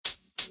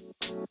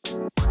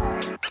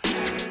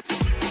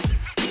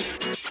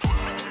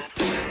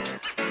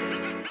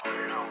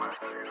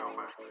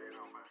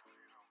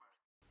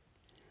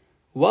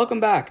Welcome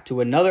back to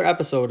another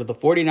episode of the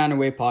 49er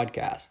Way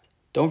podcast.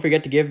 Don't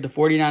forget to give the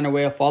 49er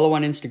Way a follow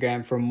on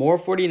Instagram for more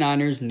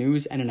 49ers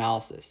news and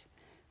analysis.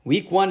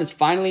 Week 1 is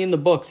finally in the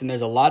books and there's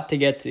a lot to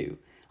get to.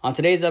 On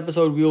today's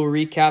episode, we will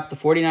recap the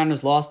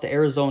 49ers' loss to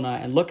Arizona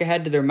and look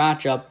ahead to their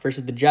matchup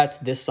versus the Jets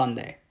this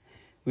Sunday.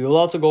 We will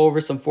also go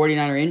over some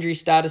 49er injury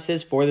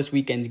statuses for this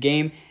weekend's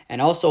game and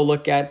also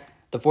look at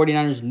the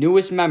 49ers'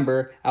 newest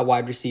member at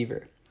wide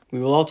receiver. We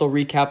will also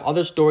recap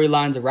other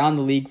storylines around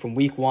the league from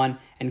Week 1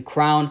 and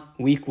crown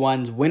Week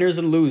 1's winners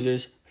and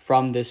losers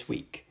from this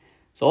week.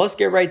 So let's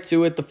get right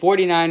to it. The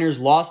 49ers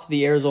lost to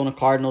the Arizona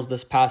Cardinals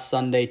this past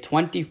Sunday,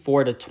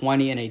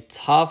 24-20 in a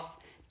tough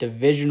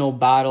divisional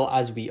battle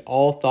as we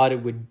all thought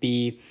it would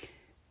be.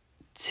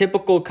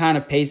 Typical kind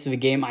of pace of a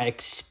game. I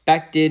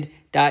expected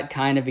that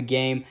kind of a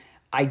game.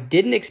 I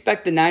didn't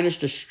expect the Niners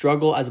to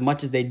struggle as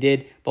much as they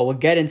did, but we'll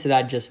get into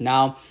that just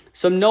now.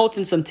 Some notes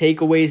and some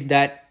takeaways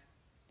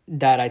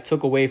that I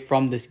took away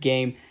from this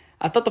game.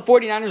 I thought the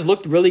 49ers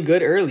looked really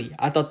good early.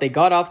 I thought they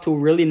got off to a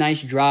really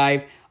nice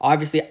drive.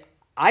 Obviously,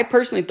 I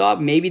personally thought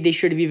maybe they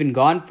should have even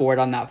gone for it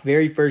on that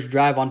very first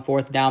drive on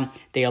fourth down.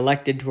 They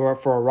elected for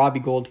a Robbie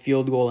Gould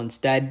field goal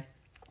instead.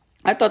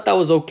 I thought that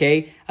was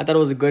okay. I thought it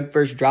was a good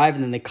first drive,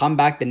 and then they come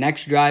back the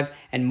next drive,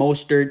 and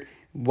Mostert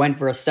went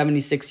for a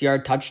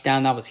 76-yard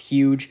touchdown. That was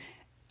huge.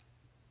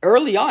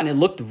 Early on, it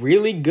looked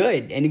really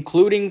good, and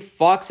including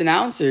Fox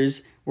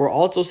announcers were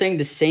also saying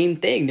the same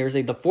thing. They were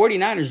saying the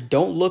 49ers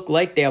don't look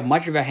like they have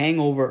much of a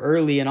hangover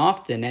early and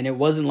often, and it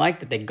wasn't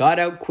like that. They got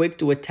out quick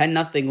to a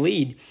 10-0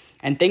 lead,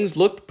 and things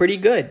looked pretty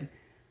good.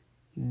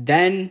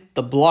 Then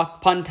the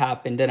blocked punt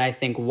happened, and I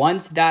think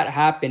once that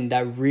happened,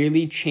 that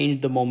really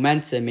changed the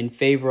momentum in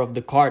favor of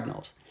the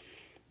Cardinals.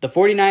 The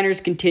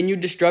 49ers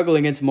continued to struggle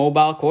against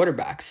mobile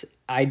quarterbacks.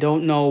 I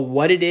don't know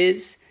what it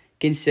is,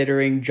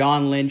 considering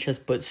John Lynch has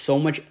put so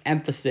much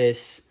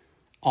emphasis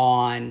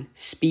on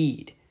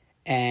speed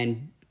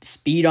and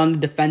speed on the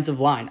defensive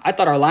line. I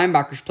thought our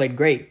linebackers played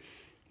great,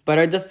 but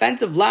our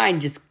defensive line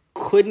just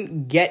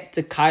couldn't get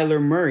to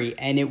Kyler Murray,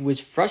 and it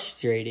was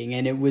frustrating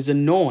and it was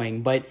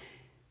annoying, but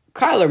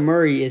Kyler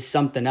Murray is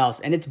something else,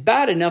 and it's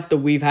bad enough that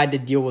we've had to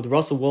deal with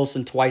Russell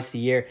Wilson twice a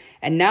year,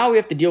 and now we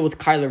have to deal with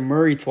Kyler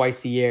Murray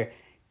twice a year.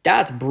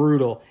 That's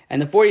brutal,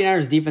 and the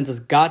 49ers defense has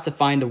got to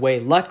find a way.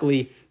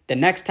 Luckily, the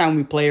next time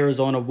we play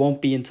Arizona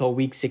won't be until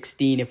week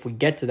 16 if we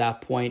get to that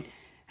point.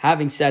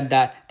 Having said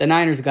that, the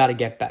Niners got to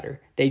get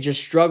better. They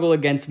just struggle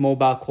against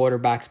mobile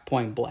quarterbacks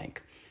point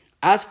blank.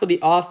 As for the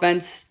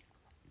offense,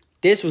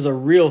 this was a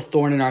real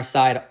thorn in our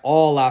side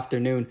all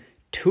afternoon.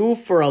 2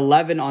 for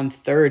 11 on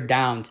third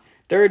downs.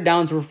 Third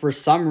downs were for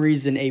some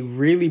reason a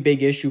really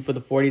big issue for the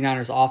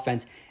 49ers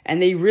offense,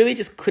 and they really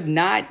just could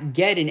not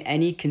get in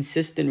any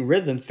consistent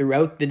rhythm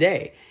throughout the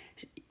day,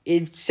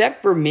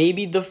 except for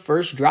maybe the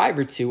first drive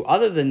or two.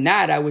 Other than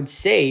that, I would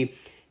say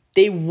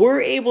they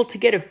were able to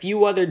get a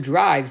few other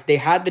drives. They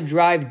had the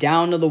drive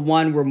down to the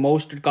one where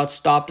Mostert got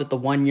stopped at the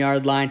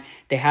 1-yard line.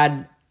 They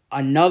had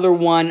another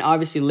one,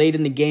 obviously, late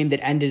in the game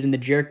that ended in the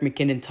Jerick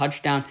McKinnon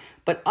touchdown.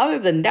 But other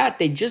than that,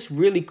 they just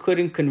really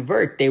couldn't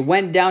convert. They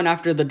went down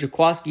after the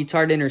Jaquiski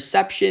Tartt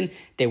interception.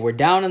 They were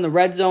down in the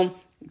red zone,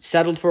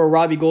 settled for a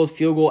Robbie Gould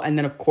field goal, and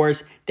then, of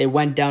course, they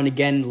went down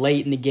again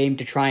late in the game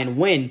to try and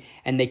win,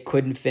 and they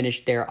couldn't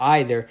finish there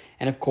either.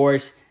 And, of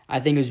course,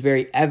 I think it was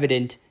very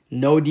evident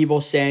no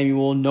Deebo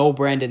Samuel, no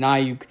Brandon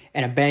Ayuk,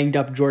 and a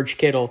banged-up George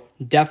Kittle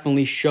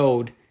definitely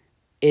showed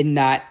in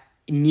that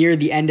near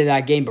the end of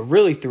that game, but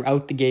really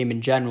throughout the game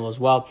in general as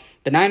well.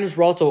 The Niners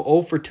were also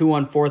 0 for 2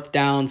 on fourth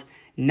downs.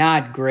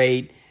 Not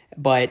great,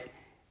 but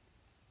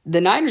the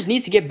Niners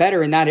need to get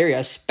better in that area,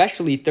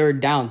 especially third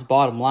downs,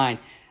 bottom line.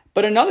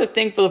 But another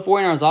thing for the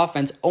 49ers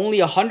offense, only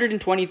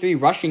 123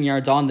 rushing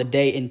yards on the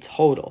day in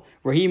total.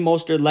 Raheem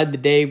Mostert led the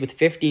day with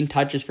 15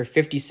 touches for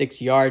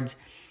 56 yards.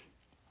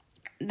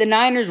 The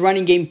Niners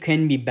running game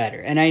can be better.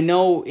 And I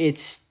know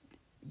it's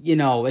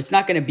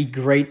not going to be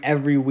great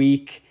every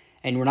week,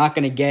 and we're not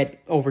going to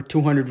get over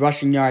 200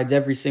 rushing yards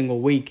every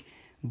single week.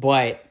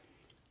 But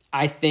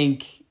I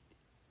think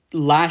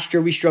last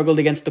year we struggled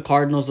against the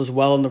Cardinals as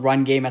well in the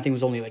run game. I think it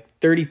was only like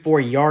 34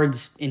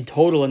 yards in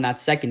total in that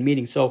second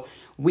meeting. So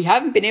we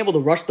haven't been able to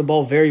rush the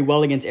ball very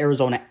well against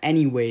Arizona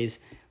anyways.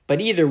 But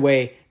either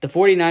way, the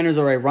 49ers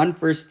are a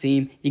run-first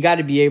team. You got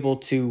to be able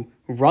to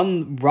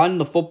run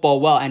the football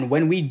well. And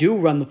when we do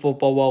run the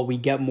football well, we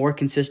get more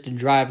consistent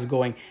drives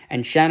going.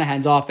 And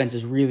Shanahan's offense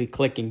is really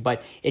clicking.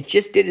 But it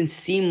just didn't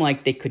seem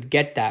like they could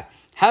get that.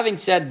 Having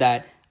said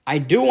that, I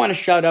do want to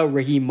shout out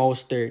Raheem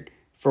Mostert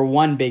for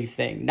one big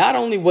thing. Not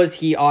only was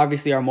he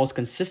obviously our most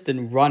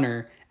consistent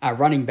runner at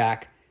running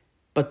back,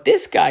 but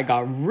this guy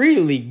got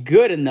really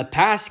good in the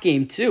pass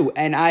game too.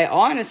 And I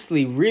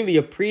honestly really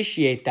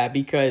appreciate that,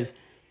 because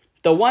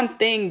the one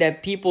thing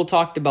that people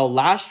talked about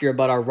last year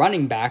about our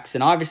running backs,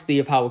 and obviously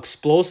of how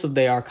explosive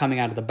they are coming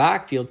out of the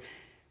backfield,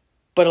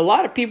 but a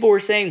lot of people were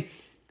saying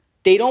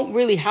they don't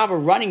really have a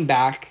running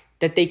back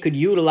that they could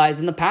utilize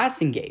in the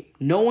passing game.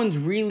 No one's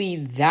really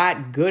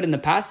that good in the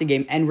passing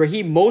game. And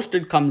Raheem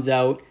Mostert comes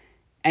out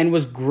and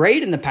was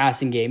great in the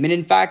passing game. And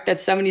in fact, that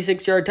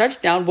 76-yard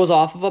touchdown was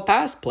off of a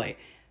pass play.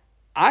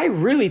 I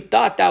really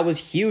thought that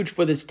was huge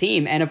for this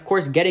team. And of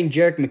course, getting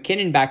Jerick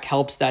McKinnon back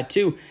helps that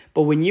too.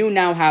 But when you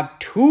now have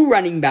two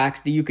running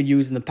backs that you could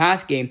use in the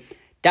pass game,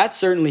 that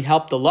certainly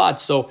helped a lot.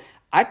 So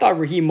I thought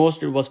Raheem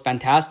Mostert was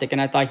fantastic. And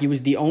I thought he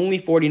was the only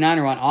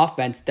 49er on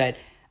offense that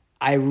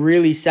I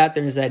really sat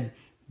there and said,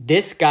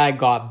 this guy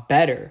got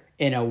better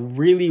in a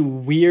really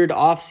weird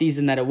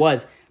offseason that it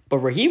was. But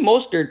Raheem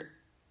Mostert,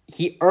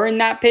 he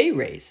earned that pay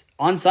raise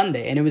on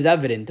Sunday, and it was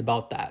evident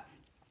about that.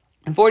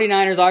 And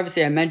 49ers,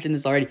 obviously, I mentioned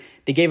this already,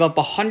 they gave up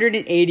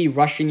 180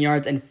 rushing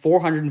yards and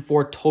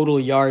 404 total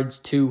yards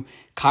to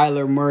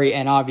Kyler Murray,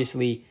 and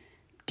obviously,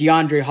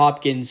 DeAndre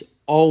Hopkins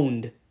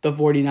owned the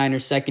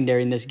 49ers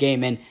secondary in this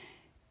game. And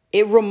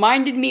it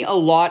reminded me a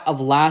lot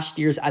of last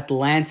year's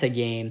Atlanta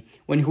game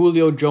when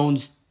Julio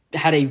Jones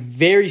had a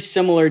very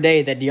similar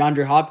day that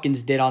DeAndre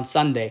Hopkins did on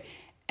Sunday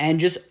and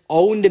just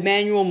owned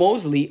Emmanuel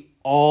Moseley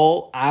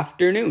all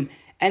afternoon.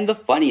 And the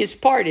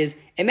funniest part is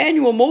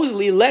Emmanuel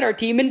Moseley led our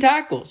team in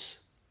tackles,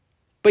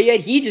 but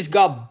yet he just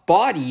got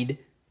bodied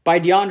by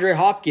DeAndre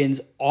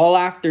Hopkins all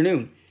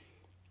afternoon.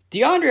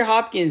 DeAndre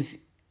Hopkins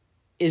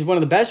is one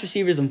of the best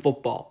receivers in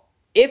football.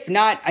 If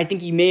not, I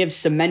think he may have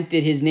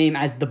cemented his name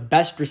as the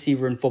best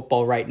receiver in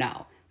football right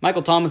now.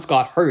 Michael Thomas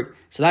got hurt,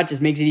 so that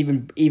just makes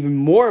it even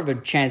more of a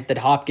chance that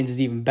Hopkins is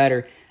even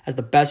better as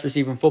the best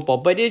receiver in football.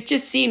 But it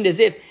just seemed as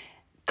if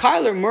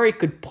Kyler Murray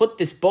could put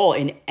this ball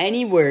in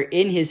anywhere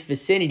in his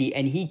vicinity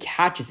and he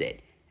catches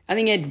it. I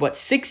think he had,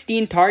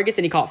 16 targets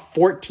and he caught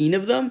 14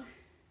 of them?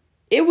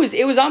 It was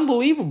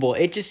unbelievable.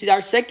 It just,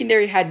 our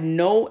secondary had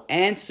no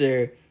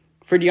answer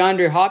for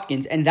DeAndre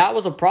Hopkins, and that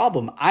was a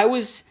problem. I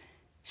was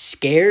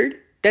scared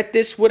that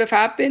this would have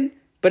happened,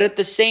 but at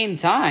the same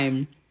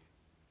time,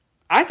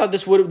 I thought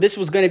this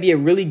was going to be a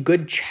really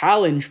good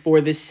challenge for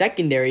this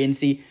secondary and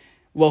see,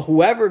 well,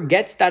 whoever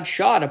gets that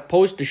shot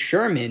opposed to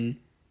Sherman,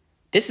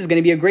 this is going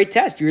to be a great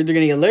test. You're either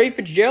going to get Larry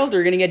Fitzgerald or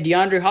you're going to get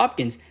DeAndre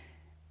Hopkins.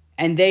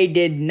 And they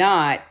did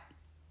not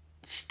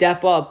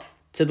step up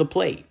to the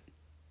plate.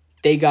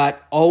 They got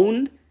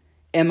owned.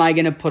 Am I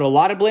going to put a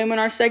lot of blame on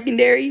our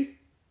secondary?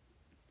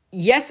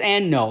 Yes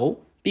and no,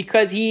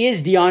 because he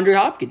is DeAndre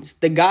Hopkins.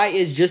 The guy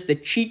is just a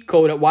cheat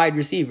code at wide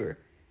receiver.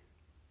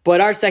 But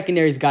our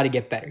secondary's got to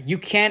get better. You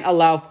can't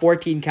allow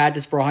 14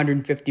 catches for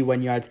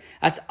 151 yards.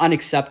 That's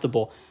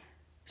unacceptable.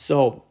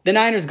 So the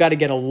Niners got to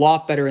get a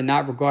lot better in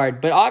that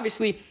regard. But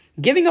obviously,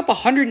 giving up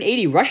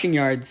 180 rushing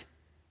yards,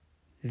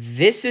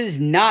 this is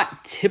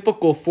not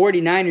typical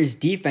 49ers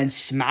defense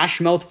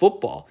smash mouth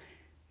football.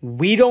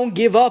 We don't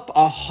give up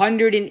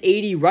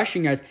 180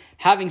 rushing yards.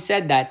 Having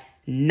said that,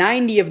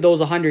 90 of those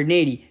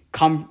 180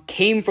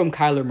 came from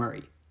Kyler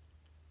Murray.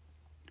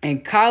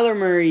 And Kyler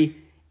Murray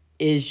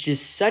is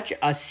just such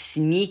a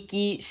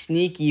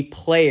sneaky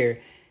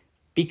player,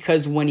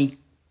 because when he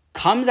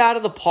comes out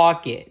of the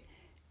pocket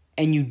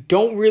and you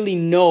don't really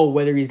know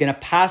whether he's going to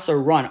pass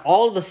or run,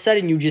 all of a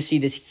sudden you just see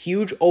this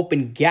huge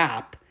open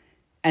gap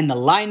and the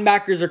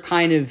linebackers are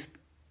kind of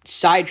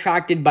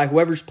sidetracked by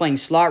whoever's playing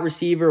slot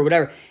receiver or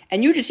whatever.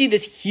 And you just see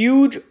this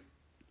huge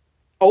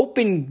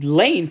open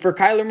lane for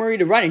Kyler Murray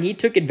to run, and he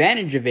took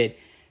advantage of it.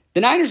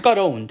 The Niners got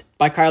owned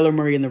by Kyler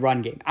Murray in the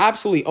run game.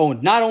 Absolutely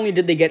owned. Not only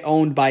did they get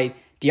owned by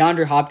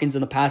DeAndre Hopkins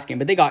in the pass game,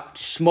 but they got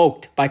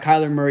smoked by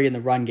Kyler Murray in the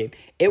run game.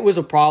 It was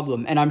a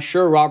problem, and I'm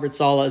sure Robert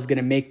Saleh is going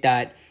to make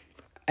that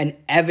an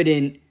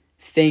evident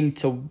thing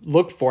to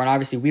look for. And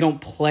obviously, we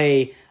don't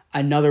play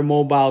another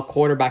mobile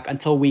quarterback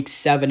until week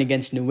 7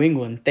 against New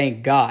England,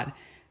 thank God.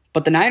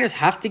 But the Niners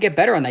have to get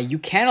better on that. You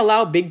can't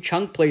allow big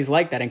chunk plays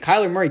like that, and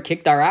Kyler Murray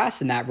kicked our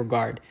ass in that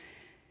regard.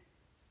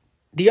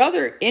 The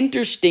other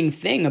interesting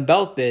thing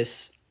about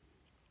this,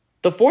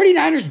 the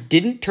 49ers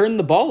didn't turn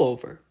the ball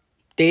over.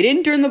 They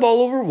didn't turn the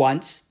ball over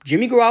once.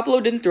 Jimmy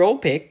Garoppolo didn't throw a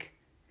pick.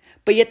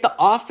 But yet the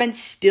offense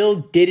still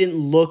didn't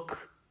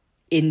look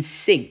in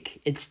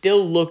sync. It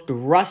still looked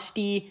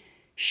rusty,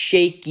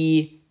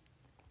 shaky,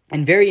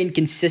 and very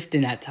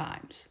inconsistent at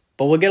times.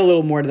 But we'll get a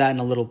little more to that in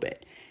a little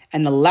bit.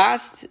 And the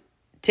last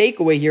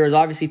takeaway here is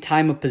obviously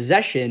time of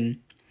possession.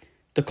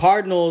 The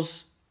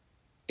Cardinals,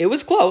 it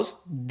was close.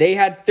 They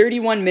had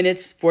 31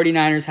 minutes.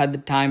 49ers had the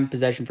time of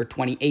possession for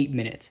 28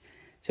 minutes.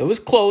 So it was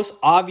close.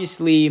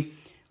 Obviously,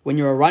 when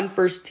you're a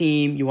run-first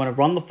team, you want to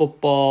run the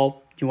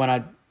football. You want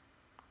to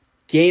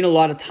gain a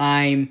lot of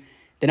time.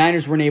 The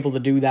Niners weren't able to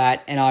do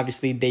that, and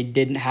obviously they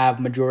didn't have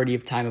majority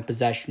of time of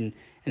possession,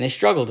 and they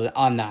struggled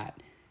on that.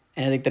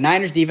 And I think the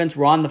Niners defense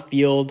were on the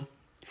field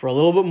for a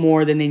little bit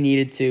more than they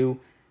needed to.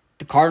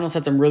 The Cardinals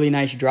had some really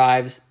nice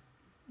drives.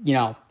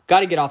 Got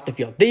to get off the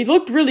field. They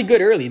looked really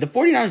good early. The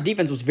 49ers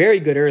defense was very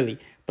good early,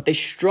 but they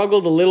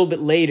struggled a little bit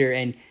later,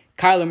 and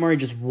Kyler Murray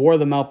just wore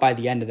them out by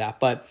the end of that.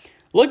 But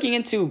looking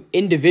into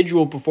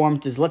individual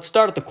performances, let's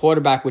start at the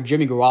quarterback with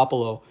Jimmy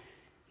Garoppolo.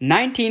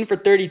 19 for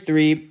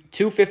 33,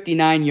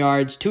 259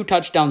 yards, 2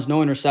 touchdowns, no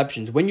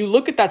interceptions. When you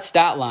look at that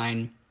stat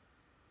line,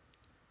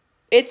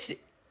 it's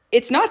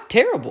it's not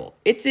terrible.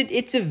 It's a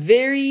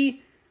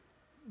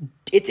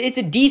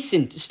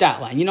decent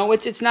stat line.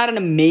 It's not an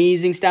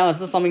amazing stat line. It's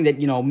not something that,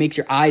 makes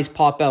your eyes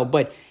pop out,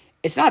 but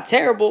it's not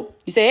terrible.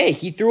 You say, hey,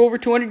 he threw over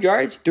 200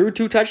 yards, threw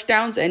 2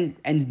 touchdowns, and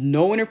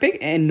no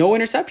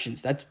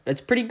interceptions.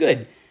 That's pretty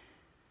good.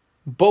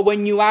 But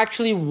when you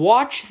actually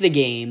watch the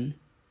game,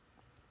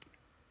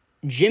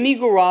 Jimmy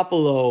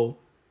Garoppolo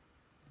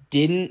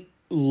didn't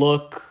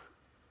look...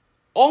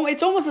 Oh,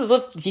 it's almost as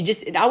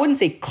if I wouldn't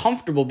say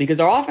comfortable, because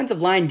our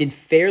offensive line did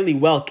fairly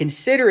well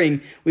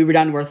considering we were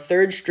down to our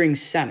third string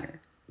center.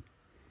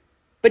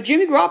 But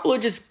Jimmy Garoppolo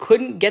just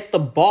couldn't get the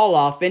ball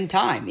off in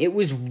time. It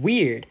was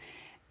weird.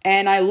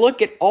 And I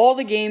look at all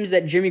the games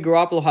that Jimmy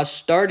Garoppolo has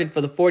started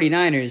for the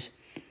 49ers.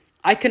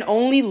 I can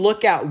only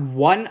look at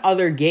one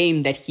other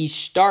game that he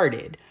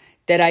started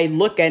that I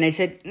look at and I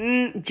said,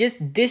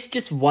 this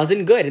just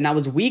wasn't good. And that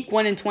was week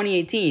 1 in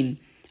 2018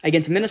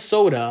 against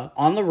Minnesota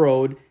on the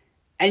road.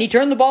 And he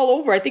turned the ball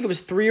over, I think it was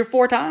 3 or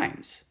 4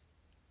 times.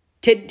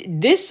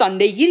 This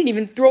Sunday, he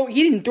didn't throw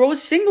a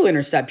single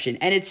interception,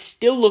 and it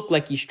still looked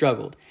like he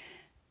struggled.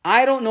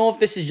 I don't know if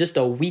this is just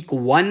a week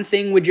 1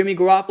 thing with Jimmy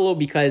Garoppolo,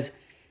 because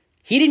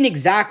he didn't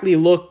exactly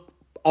look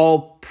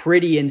all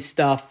pretty and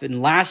stuff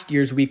in last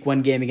year's week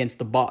 1 game against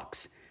the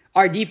Bucs.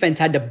 Our defense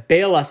had to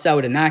bail us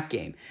out in that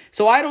game.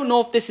 So I don't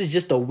know if this is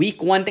just a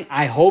week 1 thing.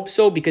 I hope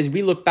so, because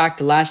we look back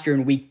to last year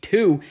in week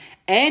 2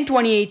 and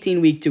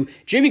 2018 week 2.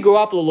 Jimmy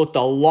Garoppolo looked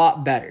a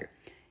lot better.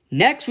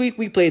 Next week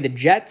we play the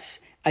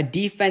Jets, a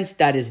defense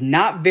that is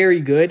not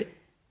very good.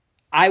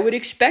 I would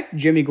expect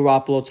Jimmy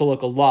Garoppolo to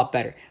look a lot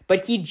better.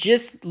 But he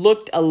just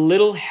looked a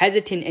little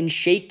hesitant and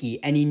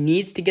shaky, and he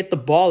needs to get the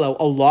ball out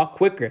a lot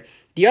quicker.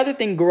 The other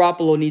thing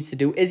Garoppolo needs to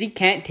do is he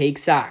can't take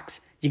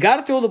sacks. You got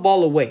to throw the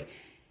ball away.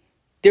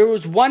 There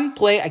was one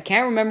play, I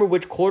can't remember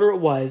which quarter it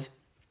was.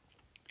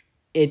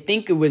 I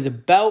think it was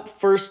about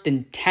 1st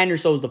and 10 or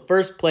so, the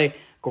first play.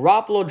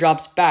 Garoppolo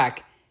drops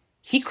back.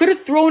 He could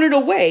have thrown it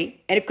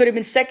away, and it could have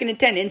been 2nd and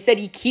 10. Instead,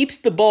 he keeps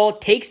the ball,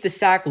 takes the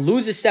sack,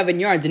 loses 7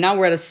 yards, and now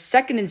we're at a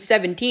 2nd and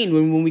 17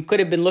 when we could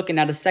have been looking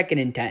at a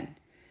 2nd and 10.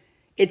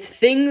 It's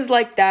things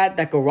like that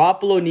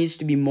Garoppolo needs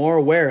to be more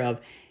aware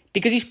of,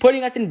 because he's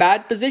putting us in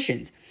bad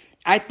positions.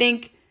 I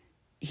think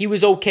he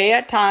was okay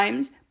at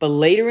times, but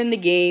later in the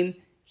game,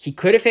 he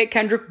could have hit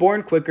Kendrick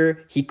Bourne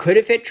quicker. He could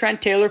have hit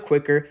Trent Taylor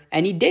quicker,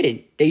 and he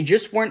didn't. They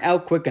just weren't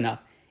out quick enough.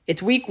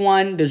 It's week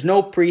 1. There's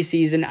no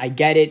preseason. I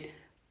get it.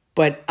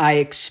 But I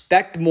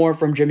expect more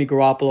from Jimmy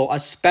Garoppolo,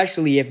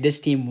 especially if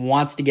this team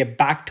wants to get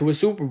back to a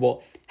Super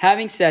Bowl.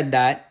 Having said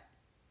that,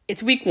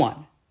 it's week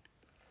 1.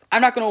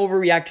 I'm not going to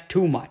overreact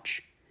too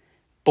much.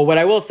 But what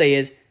I will say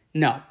is,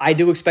 no, I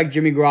do expect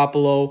Jimmy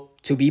Garoppolo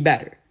to be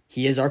better.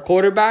 He is our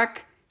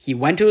quarterback. He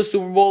went to a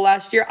Super Bowl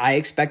last year. I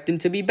expect him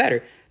to be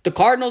better. The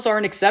Cardinals are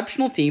an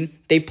exceptional team.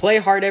 They play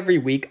hard every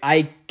week.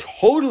 I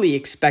totally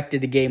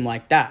expected a game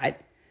like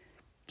that.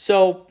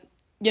 So,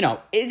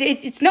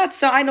 it's not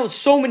so. I know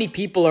so many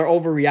people are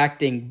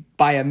overreacting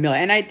by a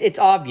million. And it's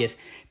obvious.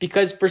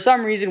 Because for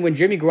some reason, when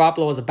Jimmy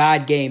Garoppolo has a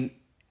bad game,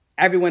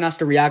 everyone has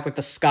to react like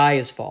the sky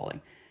is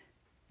falling.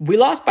 We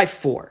lost by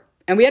 4.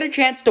 And we had a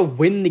chance to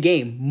win the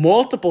game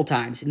multiple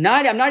times. I'm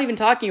not even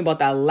talking about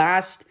that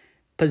last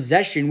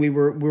possession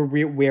where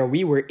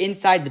we were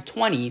inside the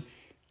 20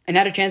 and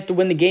had a chance to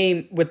win the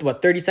game with,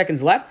 30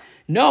 seconds left?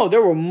 No,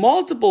 there were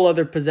multiple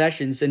other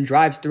possessions and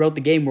drives throughout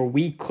the game where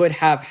we could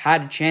have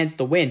had a chance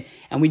to win,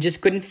 and we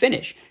just couldn't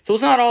finish. So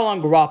it's not all on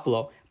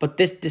Garoppolo, but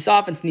this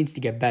offense needs to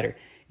get better.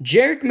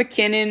 Jerick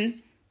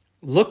McKinnon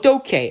looked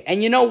okay.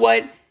 And you know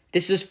what?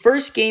 This is his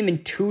first game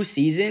in 2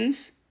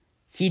 seasons.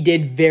 He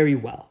did very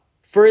well.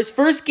 For his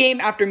first game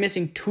after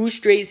missing 2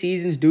 straight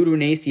seasons due to an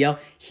ACL,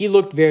 he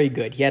looked very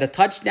good. He had a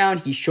touchdown.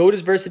 He showed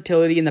his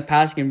versatility in the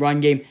passing and run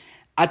game.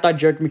 I thought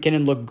Jerick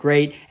McKinnon looked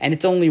great, and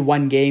it's only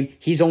 1 game.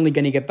 He's only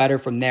going to get better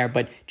from there,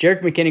 but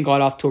Jerick McKinnon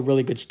got off to a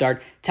really good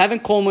start.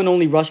 Tevin Coleman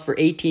only rushed for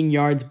 18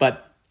 yards,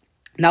 but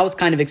that was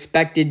kind of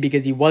expected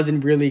because he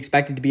wasn't really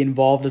expected to be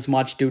involved as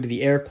much due to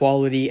the air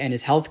quality and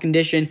his health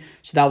condition,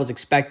 so that was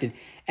expected.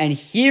 And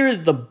here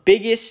is the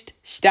biggest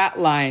stat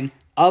line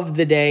of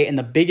the day and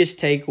the biggest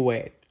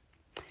takeaway.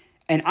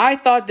 And I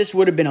thought this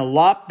would have been a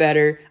lot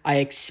better. I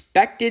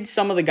expected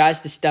some of the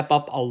guys to step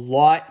up a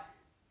lot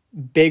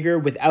bigger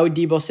without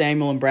Deebo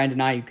Samuel and Brandon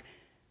Ayuk.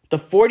 The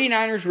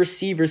 49ers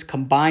receivers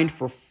combined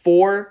for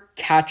 4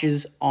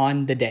 catches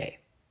on the day.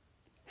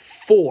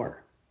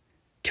 4.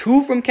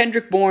 2 from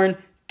Kendrick Bourne,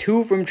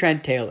 2 from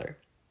Trent Taylor.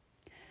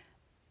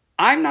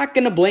 I'm not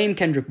going to blame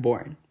Kendrick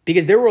Bourne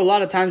because there were a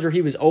lot of times where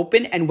he was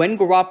open, and when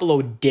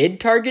Garoppolo did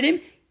target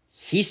him,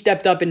 he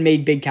stepped up and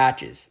made big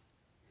catches.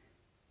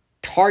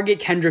 Target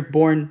Kendrick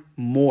Bourne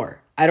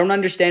more. I don't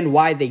understand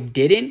why they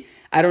didn't.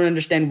 I don't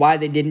understand why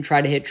they didn't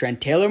try to hit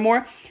Trent Taylor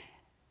more.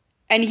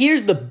 And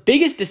here's the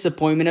biggest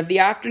disappointment of the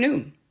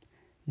afternoon.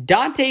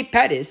 Dante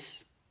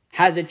Pettis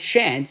has a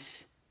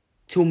chance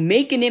to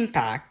make an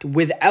impact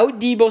without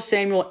Deebo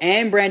Samuel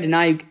and Brandon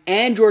Ayuk,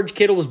 and George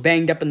Kittle was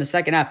banged up in the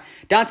second half.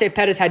 Dante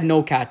Pettis had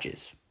no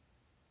catches.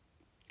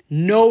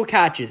 No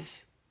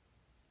catches.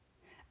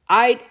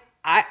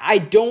 I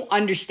don't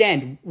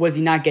understand. Was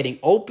he not getting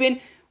open?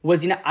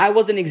 Was he not? I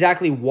wasn't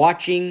exactly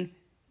watching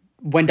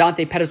when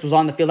Dante Pettis was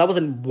on the field. I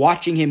wasn't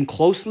watching him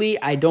closely.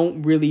 I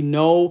don't really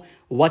know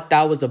what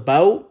that was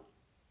about.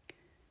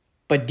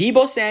 But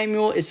Deebo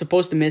Samuel is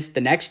supposed to miss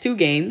the next 2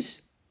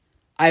 games.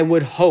 I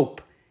would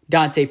hope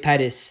Dante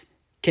Pettis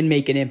can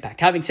make an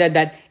impact. Having said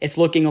that, it's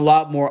looking a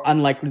lot more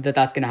unlikely that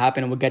that's going to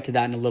happen, and we'll get to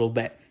that in a little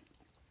bit.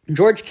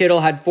 George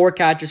Kittle had 4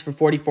 catches for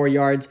 44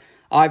 yards.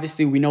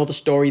 Obviously, we know the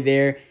story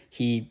there.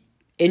 He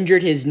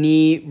injured his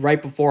knee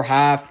right before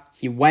half.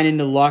 He went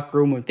into the locker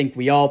room. I think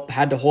we all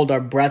had to hold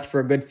our breath for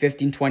a good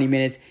 15-20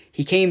 minutes.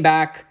 He came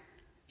back.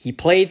 He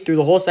played through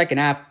the whole second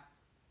half,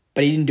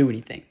 but he didn't do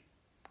anything.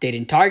 They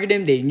didn't target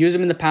him. They didn't use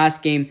him in the pass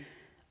game.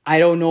 I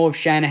don't know if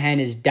Shanahan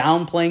is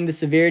downplaying the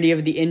severity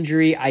of the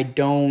injury. I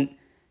don't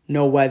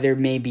know whether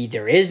maybe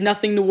there is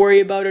nothing to worry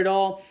about at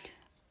all.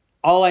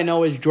 All I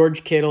know is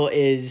George Kittle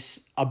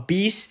is a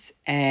beast,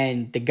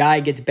 and the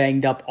guy gets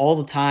banged up all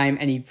the time,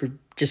 and he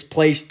just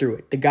plays through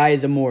it. The guy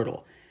is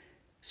immortal.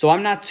 So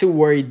I'm not too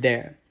worried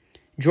there.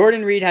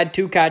 Jordan Reed had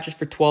 2 catches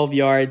for 12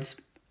 yards.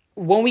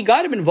 When we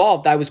got him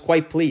involved, I was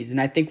quite pleased, and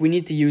I think we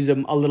need to use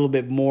him a little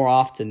bit more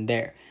often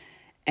there.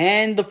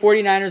 And the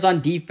 49ers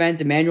on defense,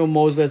 Emmanuel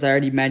Mosley, as I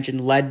already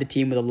mentioned, led the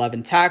team with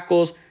 11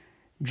 tackles.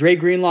 Dre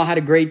Greenlaw had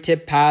a great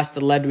tip pass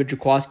that led to a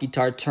Jaquiski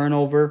Tartt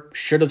turnover.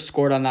 Should have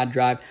scored on that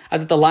drive. I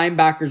thought the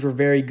linebackers were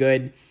very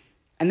good.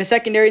 And the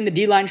secondary and the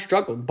D-line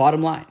struggled,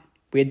 bottom line.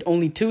 We had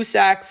only 2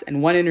 sacks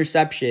and 1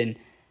 interception.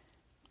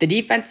 The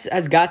defense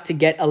has got to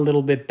get a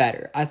little bit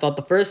better. I thought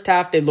the first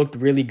half they looked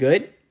really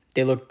good.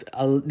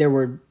 There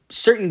were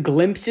certain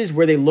glimpses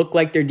where they looked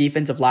like their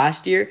defense of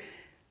last year,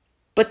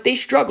 but they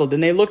struggled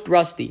and they looked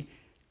rusty.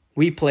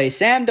 We play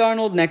Sam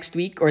Darnold next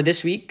week or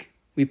this week.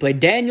 We play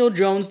Daniel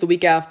Jones the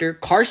week after,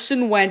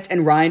 Carson Wentz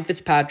and Ryan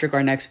Fitzpatrick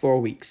our next 4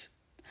 weeks.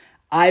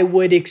 I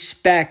would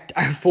expect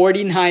our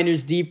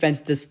 49ers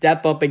defense to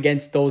step up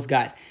against those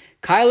guys.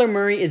 Kyler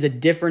Murray is a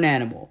different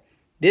animal.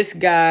 This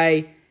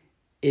guy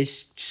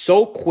is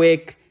so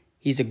quick.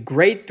 He's a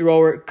great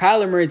thrower.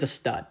 Kyler Murray's a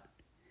stud.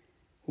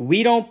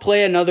 We don't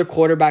play another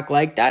quarterback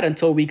like that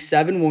until week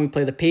 7 when we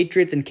play the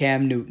Patriots and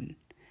Cam Newton.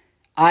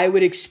 I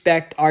would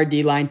expect our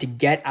D-line to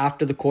get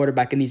after the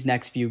quarterback in these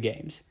next few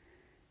games.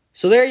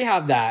 So there you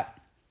have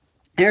that.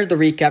 Here's the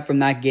recap from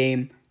that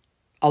game.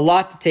 A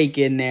lot to take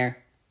in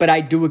there, but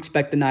I do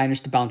expect the Niners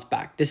to bounce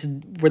back.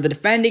 We're the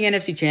defending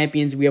NFC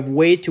champions. We have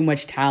way too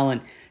much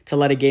talent to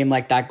let a game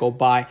like that go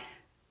by.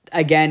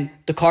 Again,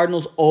 the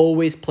Cardinals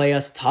always play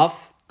us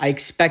tough. I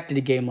expected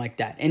a game like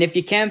that. And if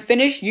you can't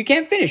finish, you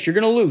can't finish. You're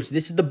going to lose.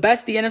 This is the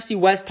best the NFC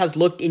West has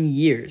looked in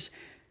years.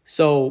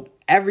 So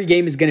every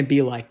game is going to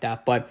be like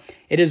that, but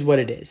it is what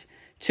it is.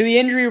 To the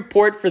injury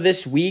report for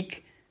this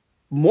week,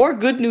 more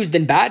good news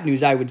than bad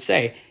news, I would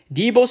say.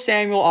 Deebo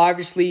Samuel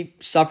obviously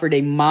suffered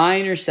a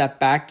minor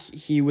setback.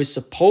 He was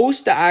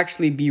supposed to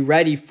actually be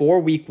ready for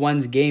week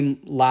 1's game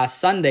last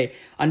Sunday.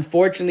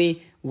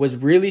 Unfortunately, was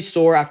really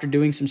sore after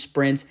doing some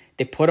sprints.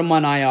 They put him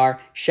on IR.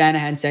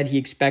 Shanahan said he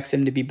expects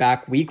him to be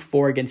back week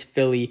 4 against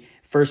Philly,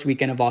 first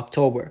weekend of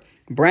October.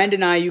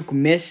 Brandon Ayuk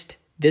missed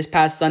this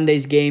past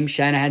Sunday's game.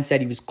 Shanahan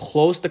said he was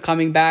close to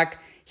coming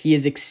back. He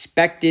is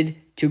expected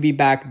to be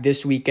back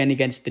this weekend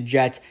against the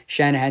Jets.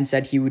 Shanahan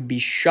said he would be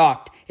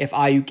shocked if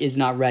Ayuk is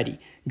not ready.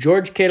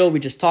 George Kittle, we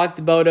just talked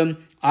about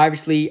him,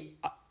 obviously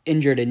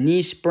injured a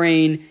knee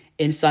sprain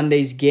in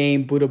Sunday's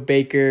game. Budda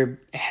Baker,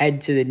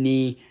 head to the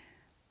knee.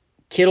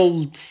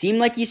 Kittle seemed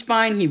like he's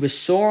fine. He was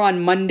sore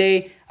on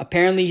Monday.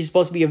 Apparently, he's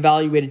supposed to be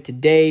evaluated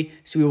today,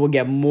 so we will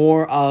get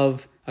more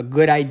of a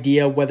good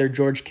idea whether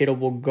George Kittle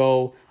will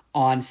go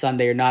on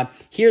Sunday or not.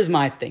 Here's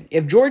my thing.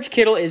 If George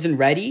Kittle isn't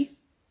ready,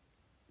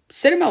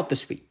 sit him out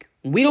this week.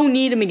 We don't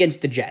need him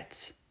against the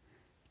Jets.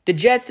 The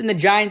Jets and the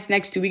Giants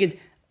next 2 weekends,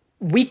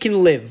 we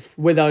can live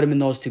without him in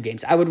those 2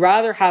 games. I would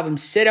rather have him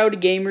sit out a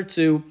game or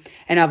 2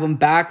 and have him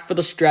back for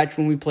the stretch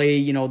when we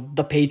play,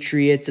 the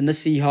Patriots and the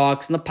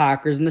Seahawks and the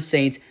Packers and the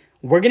Saints.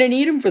 We're going to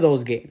need him for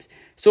those games.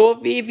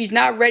 So if he's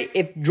not ready,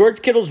 if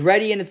George Kittle's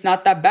ready and it's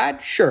not that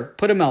bad, sure,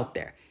 put him out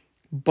there.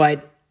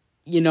 But,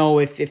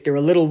 if they're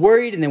a little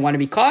worried and they want to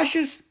be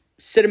cautious,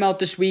 sit him out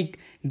this week.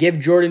 Give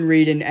Jordan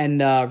Reed and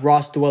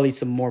Ross Dwelley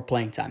some more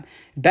playing time.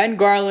 Ben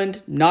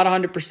Garland, not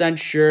 100%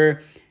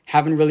 sure.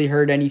 Haven't really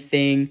heard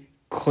anything.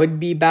 Could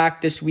be back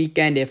this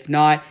weekend. If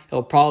not,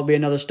 it'll probably be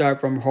another start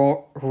from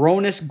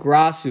Hronis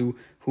Grasu,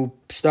 who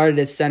started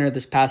at center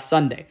this past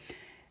Sunday.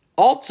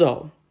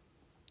 Also,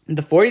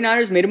 the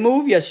 49ers made a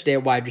move yesterday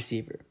at wide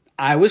receiver.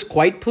 I was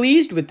quite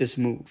pleased with this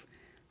move.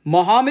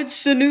 Mohamed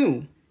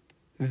Sanu,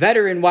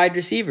 veteran wide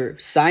receiver,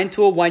 signed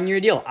to a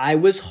 1-year deal. I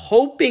was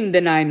hoping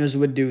the Niners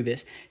would do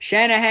this.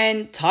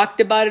 Shanahan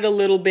talked about it a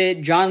little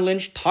bit. John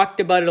Lynch talked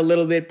about it a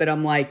little bit, but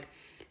I'm like,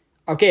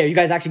 okay, are you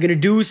guys actually going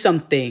to do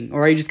something?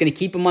 Or are you just going to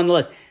keep him on the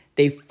list?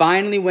 They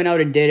finally went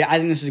out and did it. I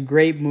think this is a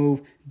great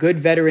move. Good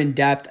veteran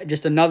depth.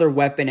 Just another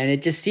weapon. And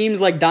it just seems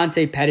like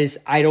Dante Pettis,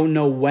 I don't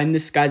know when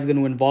this guy's going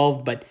to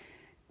involve, but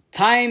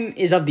time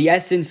is of the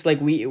essence.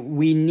 Like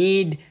we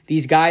need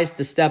these guys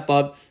to step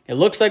up. It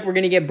looks like we're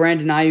going to get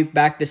Brandon Ayuk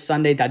back this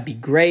Sunday. That'd be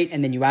great.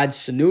 And then you add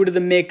Sanu to the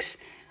mix.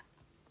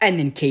 And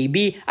then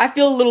KB. I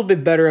feel a little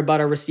bit better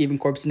about our receiving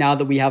corps now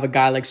that we have a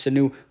guy like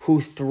Sanu who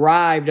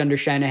thrived under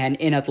Shanahan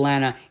in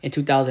Atlanta in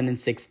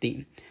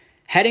 2016.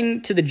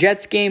 Heading to the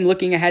Jets game,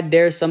 looking ahead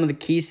there, some of the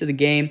keys to the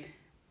game,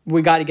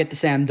 we got to get to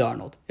Sam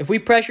Darnold. If we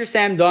pressure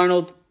Sam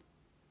Darnold,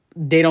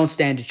 they don't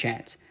stand a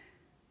chance.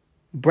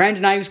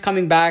 Brandon Ayuk's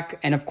coming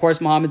back, and of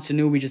course Mohamed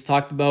Sanu we just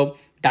talked about.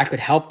 That could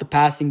help the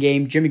passing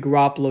game. Jimmy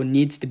Garoppolo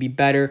needs to be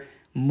better.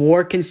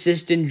 More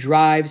consistent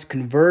drives,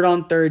 convert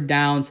on third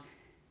downs.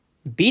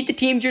 Beat the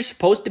teams you're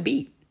supposed to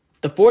beat.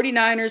 The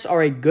 49ers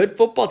are a good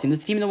football team. This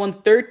is a team that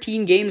won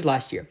 13 games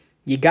last year.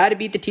 You got to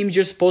beat the teams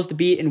you're supposed to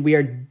beat, and we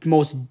are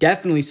most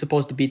definitely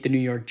supposed to beat the New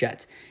York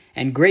Jets.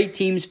 And great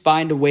teams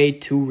find a way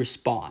to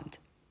respond.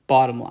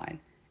 Bottom line.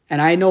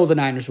 And I know the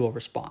Niners will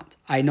respond.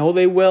 I know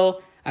they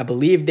will. I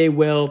believe they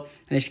will.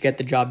 And they should get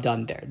the job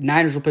done there. The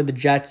Niners will play the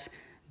Jets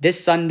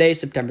this Sunday,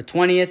 September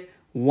 20th,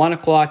 1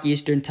 o'clock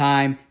Eastern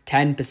Time,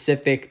 10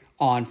 Pacific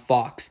on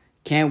Fox.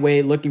 Can't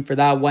wait, looking for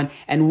that one.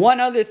 And one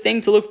other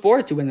thing to look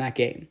forward to in that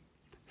game.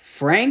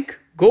 Frank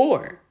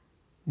Gore,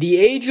 the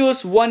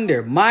ageless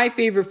wonder, my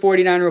favorite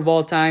 49er of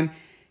all time,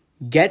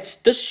 gets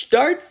the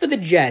start for the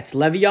Jets.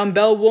 Le'Veon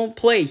Bell won't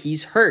play.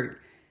 He's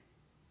hurt.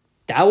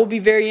 That will be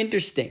very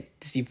interesting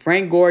to see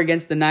Frank Gore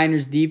against the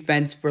Niners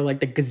defense for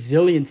like the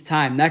gazillionth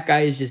time. That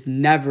guy is just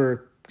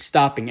never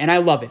stopping. And I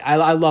love it.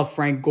 I love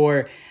Frank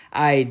Gore.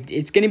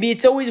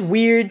 It's always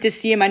weird to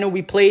see him. I know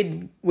we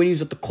played when he was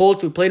with the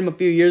Colts. We played him a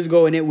few years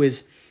ago, and it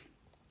was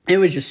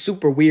just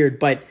super weird.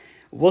 But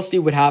we'll see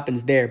what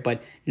happens there.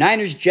 But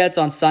Niners Jets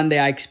on Sunday,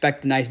 I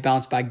expect a nice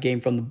bounce back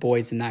game from the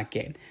boys in that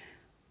game.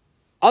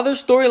 Other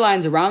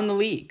storylines around the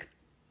league: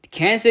 the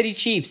Kansas City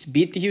Chiefs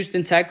beat the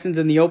Houston Texans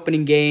in the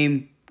opening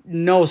game.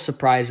 No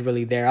surprise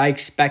really there. I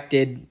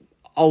expected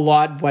a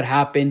lot what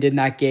happened in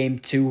that game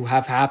to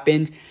have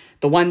happened.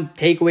 The one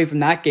takeaway from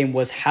that game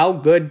was how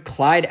good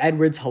Clyde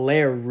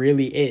Edwards-Helaire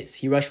really is.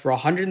 He rushed for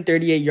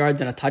 138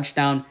 yards and a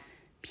touchdown.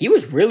 He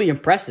was really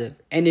impressive.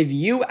 And if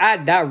you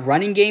add that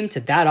running game to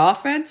that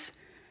offense,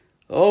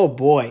 oh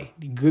boy,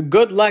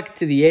 good luck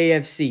to the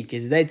AFC,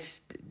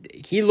 because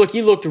he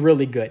looked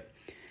really good.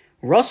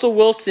 Russell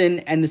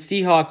Wilson and the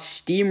Seahawks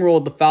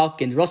steamrolled the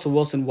Falcons. Russell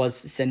Wilson was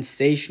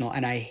sensational,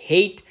 and I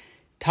hate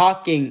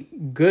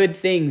talking good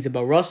things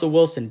about Russell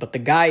Wilson, but the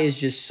guy is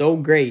just so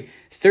great.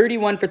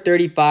 31 for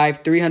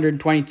 35,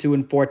 322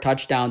 and 4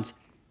 touchdowns.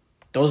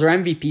 Those are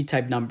MVP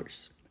type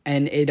numbers.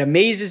 And it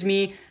amazes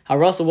me how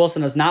Russell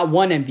Wilson has not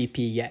won MVP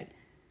yet.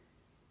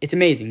 It's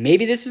amazing.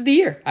 Maybe this is the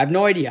year. I have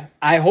no idea.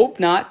 I hope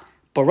not,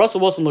 but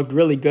Russell Wilson looked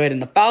really good.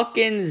 And the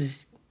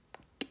Falcons,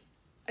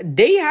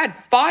 they had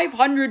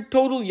 500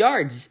 total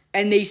yards,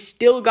 and they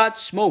still got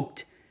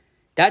smoked.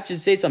 That should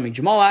say something.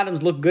 Jamal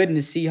Adams looked good in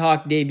his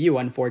Seahawk debut,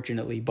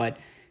 unfortunately, but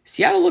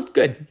Seattle looked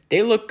good.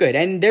 They look good,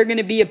 and they're going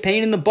to be a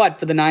pain in the butt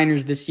for the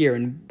Niners this year,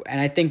 and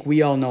I think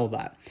we all know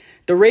that.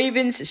 The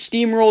Ravens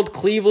steamrolled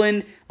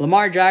Cleveland.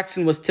 Lamar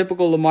Jackson was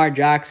typical Lamar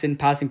Jackson,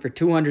 passing for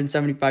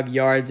 275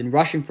 yards and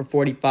rushing for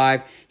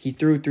 45. He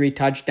threw 3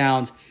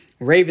 touchdowns.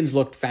 Ravens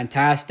looked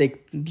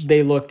fantastic.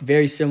 They looked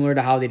very similar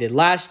to how they did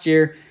last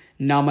year.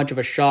 Not much of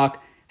a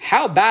shock.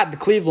 How bad the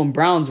Cleveland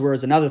Browns were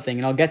is another thing,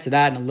 and I'll get to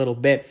that in a little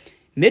bit.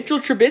 Mitchell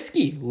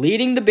Trubisky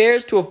leading the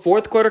Bears to a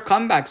fourth quarter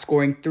comeback,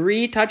 scoring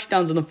 3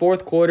 touchdowns in the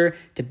fourth quarter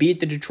to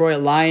beat the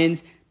Detroit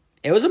Lions.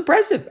 It was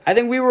impressive. I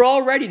think we were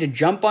all ready to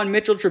jump on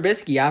Mitchell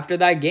Trubisky after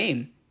that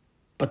game.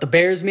 But the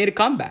Bears made a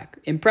comeback.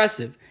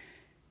 Impressive.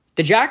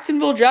 The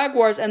Jacksonville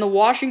Jaguars and the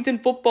Washington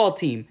football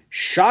team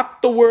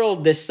shocked the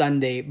world this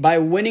Sunday by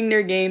winning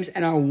their games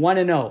and are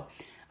 1-0.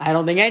 I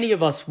don't think any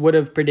of us would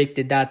have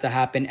predicted that to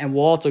happen, and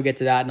we'll also get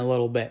to that in a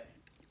little bit.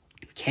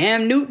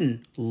 Cam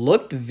Newton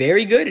looked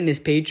very good in his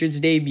Patriots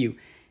debut.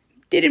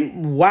 Didn't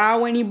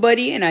wow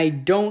anybody, and I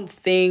don't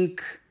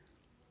think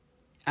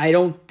that, I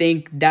don't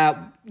think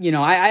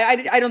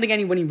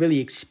anybody really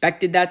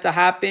expected that to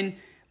happen,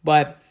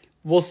 but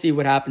we'll see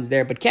what happens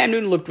there. But Cam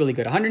Newton looked really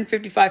good.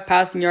 155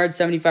 passing yards,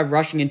 75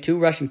 rushing, and 2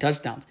 rushing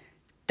touchdowns.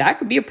 That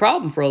could be a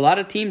problem for a lot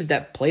of teams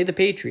that play the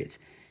Patriots.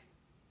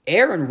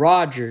 Aaron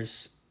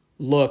Rodgers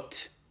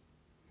looked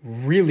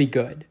really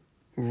good.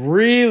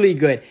 Really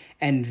good.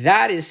 And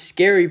that is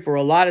scary for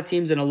a lot of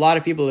teams and a lot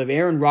of people. If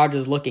Aaron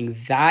Rodgers looking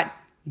that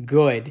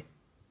good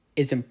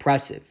is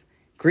impressive.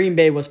 Green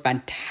Bay was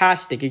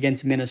fantastic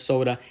against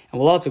Minnesota, and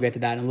we'll also get to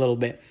that in a little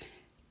bit.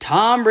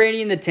 Tom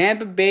Brady and the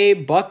Tampa Bay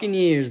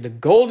Buccaneers, the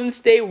Golden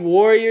State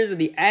Warriors of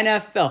the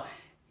NFL.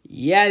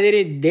 Yeah,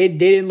 they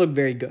didn't look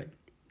very good.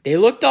 They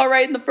looked all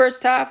right in the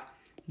first half.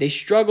 They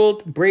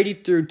struggled. Brady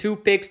threw 2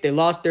 picks. They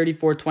lost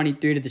 34-23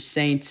 to the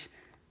Saints.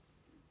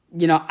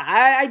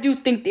 I do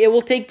think it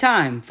will take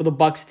time for the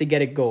Bucs to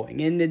get it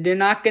going. And they're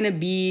not going to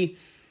be,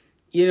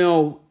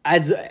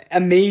 as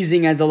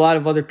amazing as a lot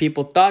of other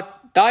people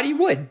thought he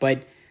would.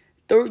 But,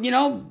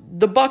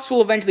 the Bucs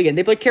will eventually get it.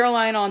 They play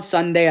Carolina on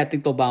Sunday. I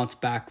think they'll bounce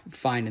back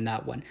fine in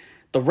that one.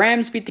 The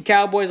Rams beat the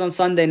Cowboys on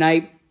Sunday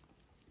night.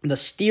 The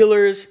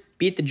Steelers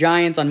beat the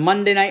Giants on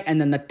Monday night.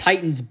 And then the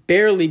Titans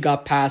barely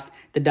got past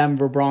the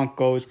Denver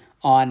Broncos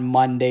on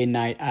Monday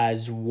night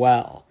as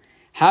well.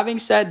 Having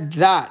said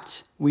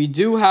that, we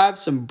do have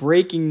some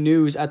breaking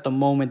news at the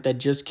moment that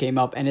just came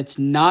up, and it's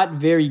not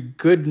very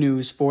good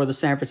news for the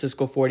San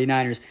Francisco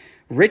 49ers.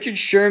 Richard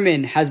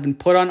Sherman has been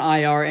put on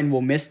IR and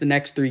will miss the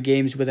next 3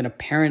 games with an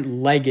apparent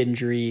leg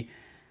injury.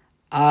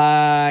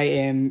 I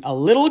am a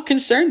little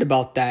concerned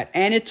about that,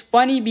 and it's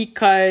funny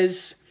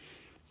because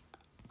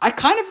I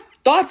kind of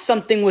thought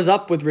something was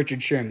up with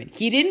Richard Sherman.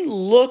 He didn't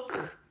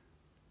look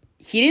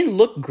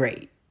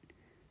great.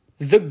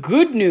 The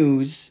good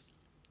news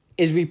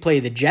is we play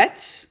the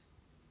Jets,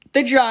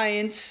 the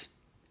Giants,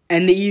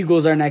 and the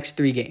Eagles our next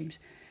 3 games.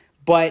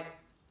 But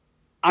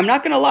I'm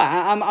not going to lie,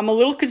 I'm a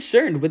little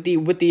concerned with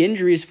the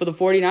injuries for the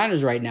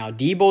 49ers right now.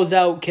 Debo's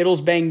out,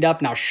 Kittle's banged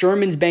up, now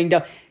Sherman's banged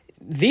up.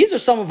 These are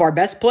some of our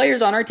best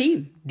players on our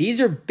team. These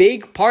are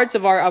big parts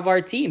of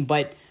our team,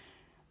 but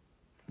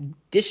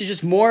this is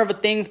just more of a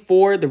thing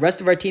for the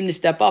rest of our team to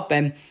step up.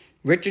 And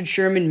Richard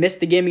Sherman missed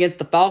the game against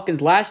the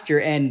Falcons last year,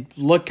 and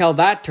look how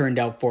that turned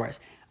out for us.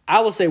 I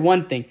will say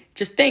one thing.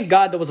 Just thank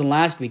God that wasn't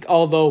last week,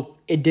 although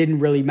it didn't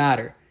really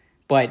matter.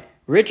 But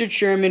Richard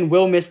Sherman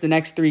will miss the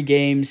next 3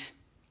 games.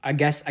 I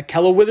guess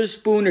Ahkello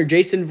Witherspoon or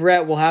Jason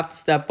Verrett will have to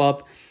step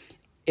up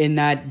in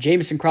that.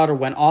 Jamison Crowder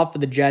went off for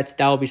the Jets.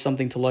 That will be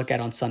something to look at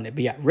on Sunday.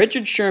 But yeah,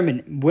 Richard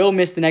Sherman will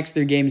miss the next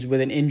 3 games with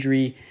an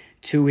injury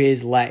to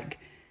his leg.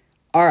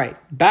 All right,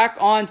 back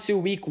on to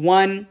week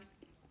 1.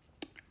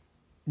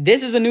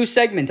 This is a new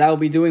segment I will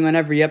be doing on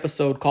every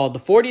episode called the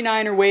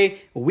 49er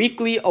Way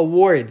Weekly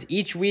Awards.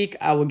 Each week,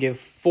 I will give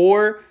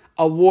 4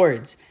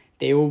 awards.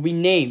 They will be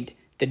named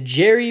the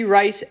Jerry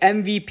Rice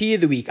MVP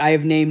of the Week. I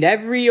have named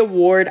every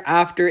award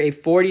after a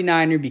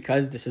 49er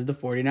because this is the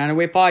 49er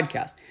Way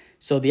podcast.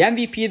 So the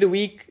MVP of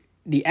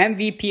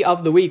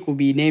the week will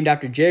be named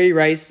after Jerry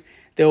Rice.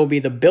 There will be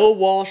the Bill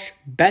Walsh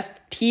Best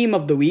Team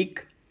of the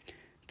Week,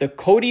 the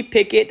Cody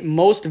Pickett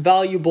Most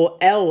Valuable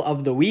L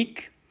of the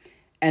Week,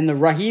 and the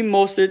Raheem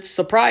Mostert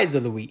Surprise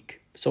of the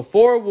Week. So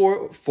 4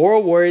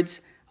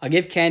 awards. I'll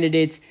give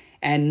candidates.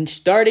 And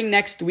starting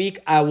next week,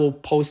 I will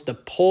post a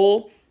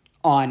poll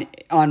on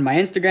my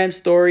Instagram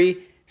story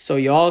so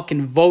y'all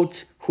can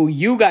vote who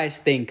you guys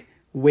think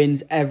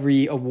wins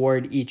every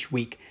award each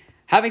week.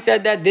 Having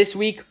said that, this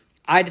week,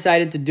 I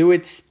decided to do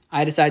it.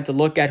 I decided to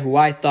look at who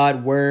I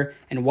thought were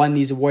and won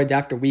these awards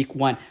after week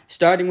 1.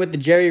 Starting with the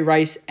Jerry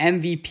Rice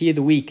MVP of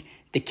the Week.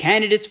 The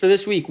candidates for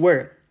this week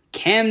were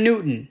Cam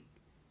Newton,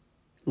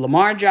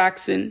 Lamar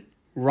Jackson,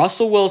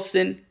 Russell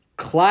Wilson,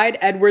 Clyde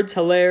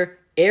Edwards-Helaire,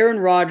 Aaron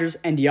Rodgers,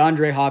 and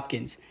DeAndre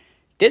Hopkins.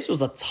 This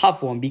was a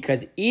tough one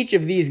because each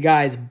of these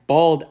guys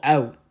balled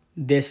out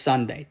this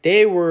Sunday.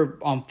 They were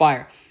on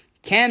fire.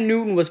 Cam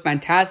Newton was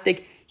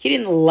fantastic. He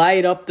didn't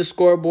light up the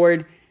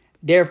scoreboard.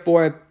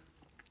 Therefore,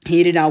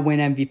 he did not win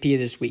MVP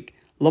this week.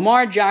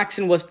 Lamar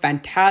Jackson was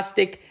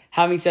fantastic.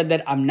 Having said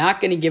that, I'm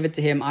not going to give it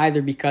to him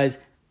either because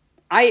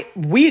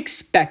we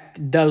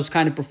expect those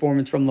kind of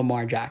performance from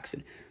Lamar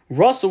Jackson.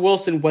 Russell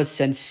Wilson was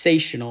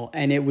sensational,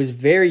 and it was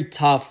very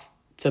tough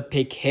to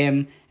pick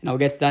him, and I'll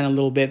get to that in a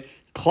little bit.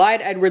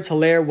 Clyde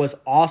Edwards-Helaire was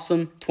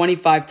awesome.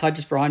 25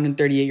 touches for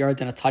 138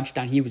 yards and a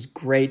touchdown. He was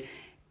great.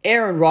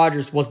 Aaron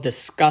Rodgers was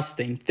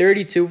disgusting.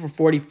 32 for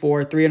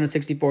 44,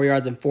 364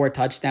 yards and 4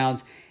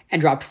 touchdowns, and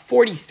dropped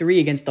 43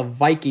 against the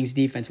Vikings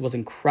defense. Was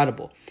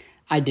incredible.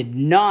 I did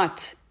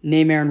not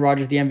name Aaron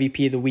Rodgers the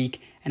MVP of the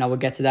week, and I will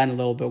get to that in a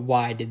little bit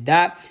why I did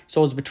that.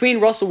 So it was between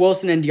Russell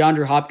Wilson and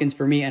DeAndre Hopkins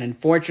for me, and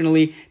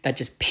unfortunately, that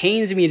just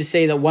pains me to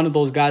say that one of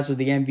those guys was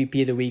the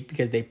MVP of the week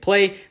because they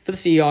play for the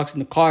Seahawks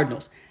and the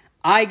Cardinals.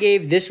 I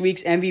gave this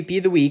week's MVP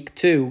of the week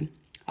to,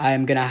 I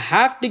am going to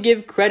have to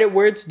give credit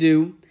where it's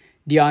due,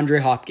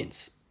 DeAndre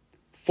Hopkins.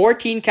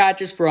 14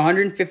 catches for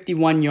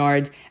 151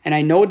 yards, and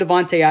I know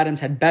Davante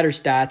Adams had better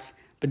stats,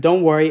 but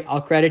don't worry,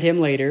 I'll credit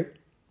him later.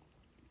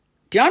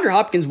 DeAndre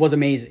Hopkins was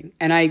amazing,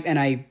 and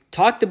I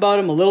talked about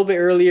him a little bit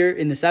earlier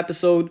in this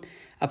episode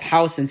of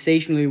how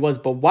sensational he was,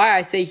 but why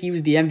I say he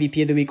was the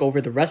MVP of the week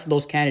over the rest of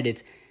those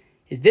candidates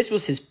is this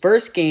was his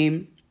first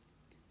game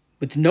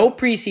with no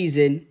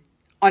preseason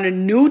on a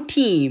new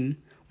team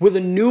with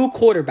a new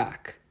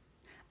quarterback.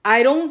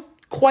 I don't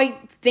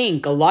quite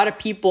think a lot of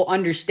people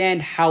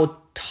understand how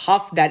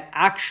tough that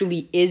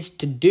actually is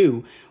to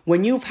do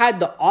when you've had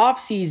the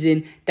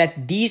offseason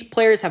that these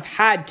players have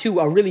had too,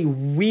 a really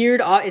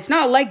weird, it's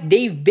not like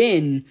they've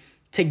been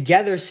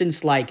together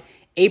since like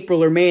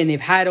April or May and they've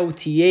had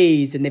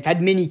OTAs and they've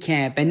had mini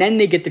camp and then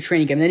they get the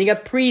training camp and then you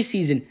got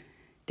preseason.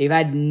 They've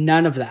had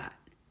none of that.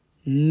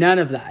 None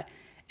of that.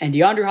 And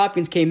DeAndre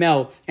Hopkins came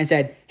out and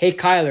said, hey,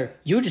 Kyler,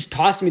 you just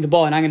tossed me the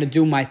ball and I'm going to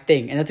do my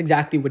thing. And that's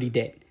exactly what he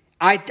did.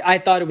 I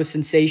thought it was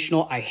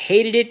sensational. I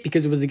hated it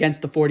because it was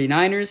against the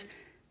 49ers.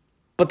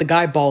 But the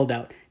guy balled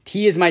out.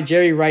 He is my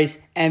Jerry Rice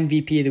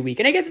MVP of the week.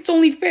 And I guess it's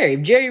only fair.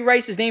 If Jerry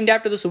Rice is named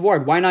after this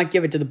award, why not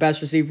give it to the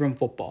best receiver in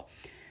football?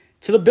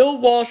 To the Bill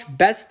Walsh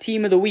Best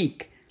Team of the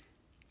Week.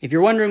 If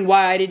you're wondering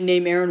why I didn't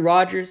name Aaron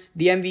Rodgers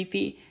the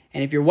MVP,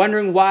 and if you're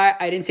wondering why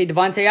I didn't say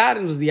Davante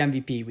Adams was the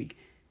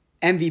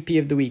MVP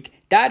of the week,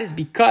 that is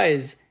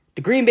because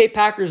The Green Bay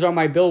Packers are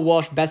my Bill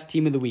Walsh best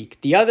team of the week.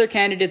 The other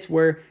candidates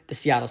were the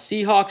Seattle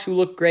Seahawks, who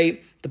looked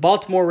great, the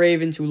Baltimore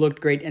Ravens, who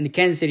looked great, and the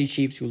Kansas City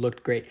Chiefs, who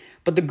looked great.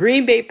 But the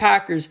Green Bay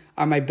Packers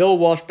are my Bill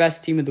Walsh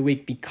best team of the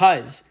week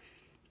because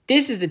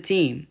this is the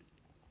team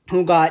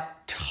who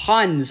got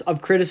tons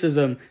of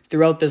criticism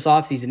throughout this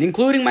offseason,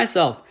 including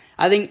myself.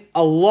 I think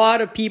a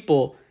lot of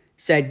people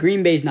said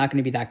Green Bay is not going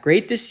to be that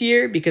great this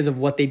year because of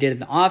what they did in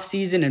the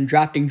offseason and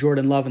drafting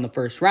Jordan Love in the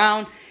first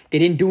round. They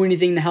didn't do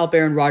anything to help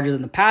Aaron Rodgers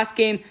in the pass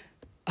game.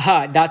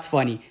 That's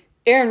funny.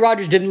 Aaron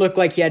Rodgers didn't look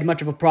like he had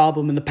much of a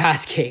problem in the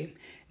pass game.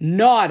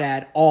 Not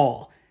at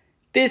all.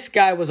 This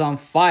guy was on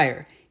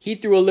fire. He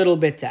threw a little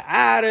bit to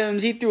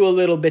Adams. He threw a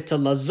little bit to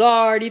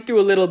Lazard. He threw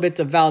a little bit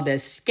to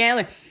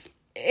Valdez-Scantling.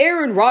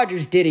 Aaron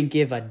Rodgers didn't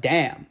give a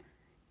damn.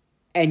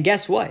 And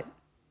guess what?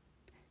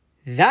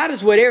 That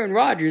is what Aaron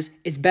Rodgers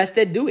is best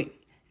at doing.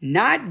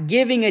 Not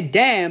giving a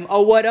damn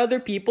of what other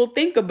people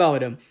think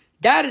about him.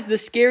 That is the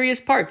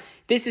scariest part.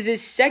 This is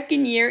his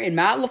second year in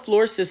Matt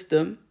LaFleur's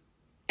system,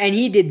 and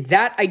he did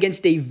that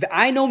against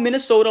I know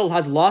Minnesota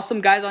has lost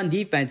some guys on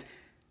defense.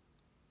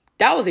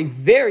 That was a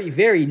very,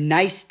 very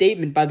nice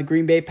statement by the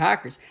Green Bay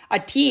Packers. A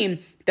team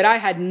that I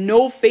had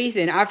no faith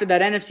in after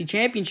that NFC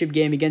Championship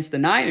game against the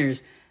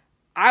Niners.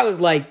 I was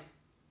like,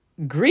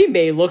 Green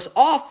Bay looks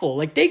awful.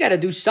 Like, they got to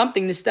do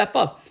something to step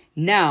up.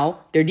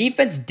 Now, their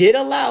defense did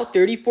allow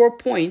 34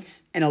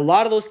 points, and a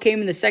lot of those came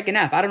in the second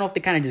half. I don't know if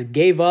they kind of just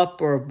gave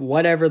up or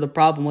whatever the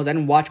problem was. I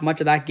didn't watch much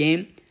of that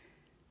game.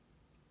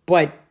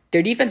 But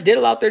their defense did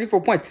allow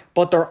 34 points,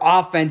 but their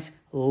offense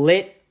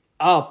lit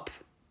up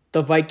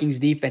the Vikings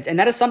defense. And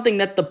that is something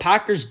that the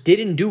Packers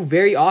didn't do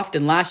very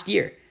often last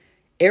year.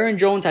 Aaron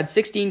Jones had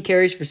 16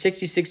 carries for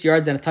 66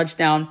 yards and a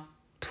touchdown.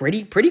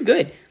 Pretty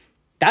good.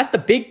 That's the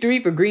big three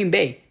for Green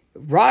Bay.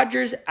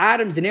 Rodgers,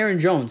 Adams, and Aaron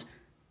Jones.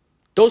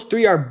 Those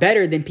three are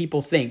better than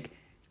people think.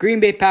 Green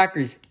Bay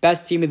Packers,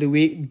 best team of the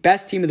week.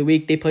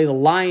 They play the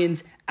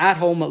Lions at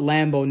home at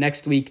Lambeau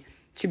next week.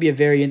 Should be a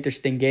very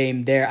interesting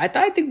game there. I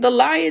think the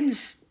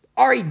Lions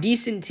are a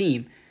decent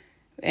team,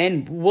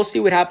 and we'll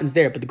see what happens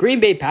there. But the Green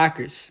Bay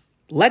Packers,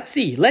 let's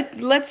see.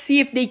 Let's see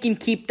if they can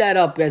keep that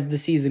up as the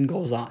season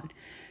goes on.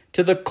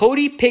 To the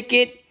Cody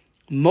Pickett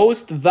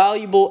Most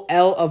Valuable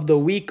L of the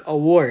Week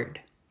award.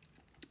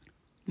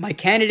 My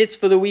candidates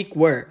for the week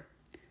were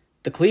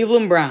the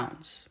Cleveland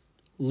Browns,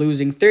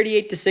 losing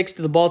 38-6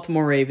 to the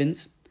Baltimore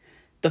Ravens.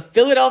 The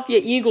Philadelphia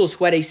Eagles,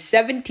 who had a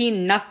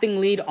 17-0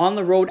 lead on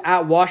the road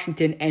at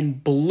Washington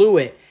and blew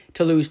it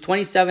to lose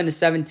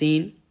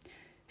 27-17.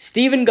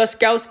 Steven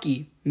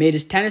Gostkowski made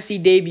his Tennessee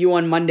debut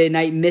on Monday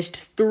night, missed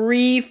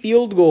 3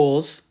 field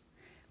goals,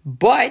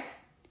 but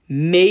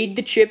made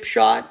the chip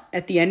shot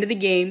at the end of the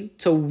game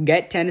to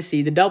get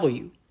Tennessee the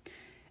W.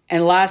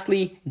 And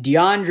lastly,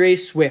 DeAndre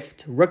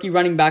Swift, rookie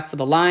running back for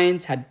the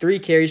Lions, had 3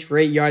 carries for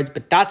 8 yards,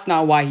 but that's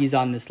not why he's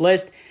on this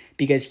list,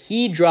 because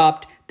he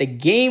dropped the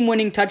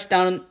game-winning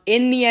touchdown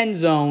in the end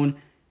zone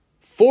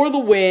for the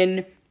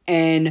win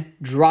and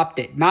dropped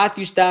it.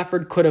 Matthew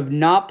Stafford could have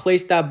not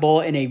placed that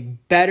ball in a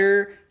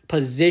better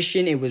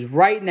position. It was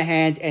right in the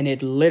hands, and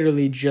it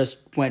literally just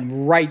went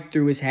right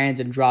through his hands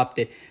and dropped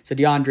it. So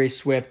DeAndre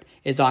Swift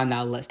is on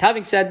that list.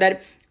 Having said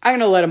that, I'm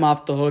going to let him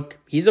off the hook.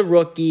 He's a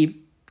rookie.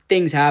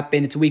 Things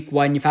happen. It's week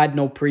 1. You've had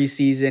no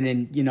preseason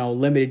and,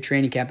 limited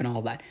training camp and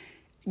all that.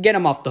 Get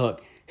him off the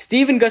hook.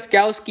 Steven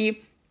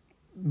Gostkowski,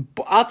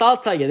 I'll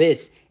tell you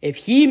this. If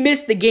he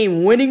missed the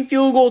game-winning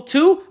field goal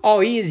too,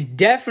 he is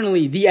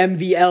definitely the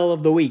MVL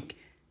of the week.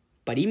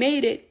 But he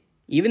made it.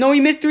 Even though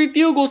he missed 3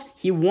 field goals,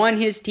 he won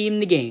his team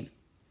the game.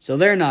 So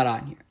they're not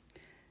on here.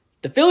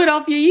 The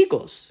Philadelphia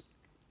Eagles.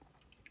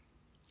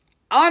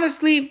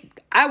 Honestly,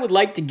 I would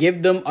like to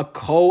give them a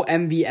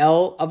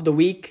co-MVL of the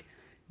week,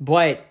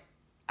 but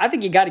I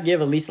think you got to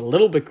give at least a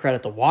little bit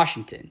credit to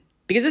Washington,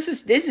 because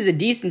this is a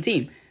decent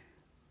team.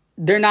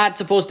 They're not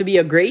supposed to be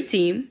a great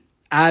team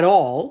at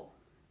all,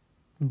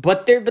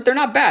 but they're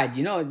not bad.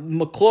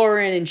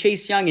 McLaurin and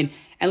Chase Young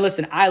and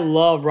listen, I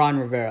love Ron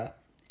Rivera,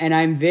 and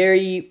I'm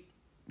very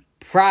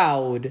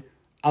proud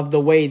of the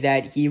way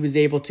that he was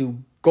able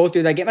to go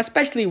through that game,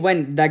 especially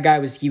when that guy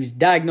was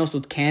diagnosed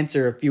with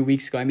cancer a few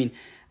weeks ago. I mean,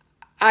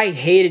 I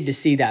hated to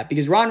see that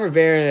because Ron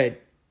Rivera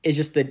is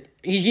just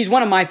he's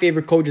one of my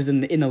favorite coaches in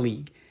the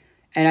league.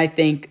 And I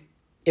think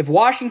if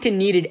Washington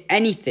needed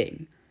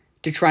anything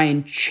to try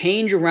and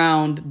change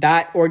around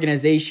that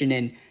organization,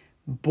 and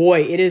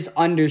boy, it is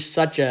under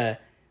such a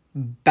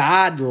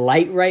bad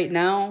light right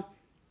now,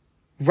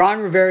 Ron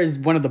Rivera is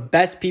one of the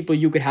best people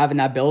you could have in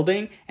that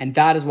building, and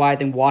that is why I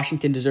think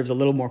Washington deserves a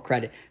little more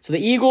credit. So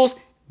the Eagles,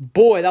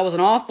 boy, that was an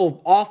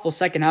awful, awful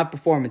second half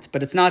performance,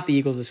 but it's not the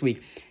Eagles this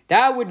week.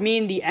 That would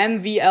mean the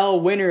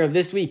MVL winner of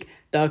this week,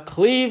 the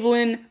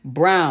Cleveland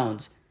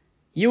Browns.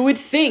 You would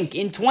think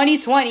in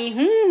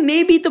 2020,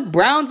 maybe the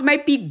Browns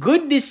might be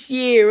good this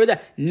year.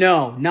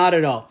 No, not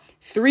at all.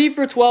 3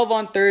 for 12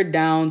 on third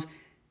downs.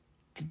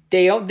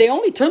 They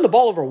only turned the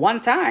ball over 1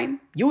 time.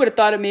 You would have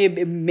thought it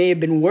may have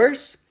been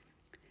worse.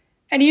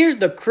 And here's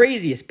the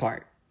craziest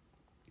part.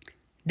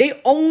 They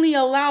only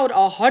allowed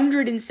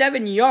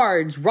 107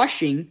 yards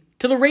rushing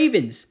to the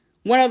Ravens,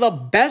 one of the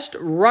best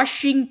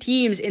rushing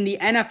teams in the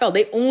NFL.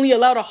 They only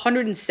allowed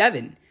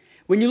 107.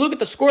 When you look at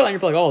the scoreline, you're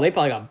probably like, oh, they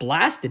probably got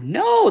blasted.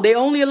 No, they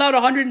only allowed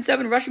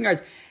 107 rushing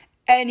yards.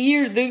 And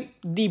here's the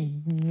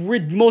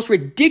most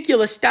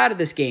ridiculous stat of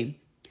this game.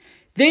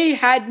 They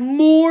had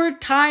more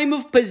time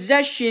of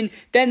possession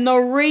than the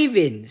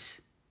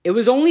Ravens. It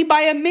was only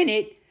by a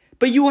minute,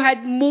 but you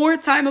had more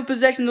time of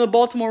possession than the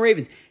Baltimore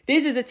Ravens.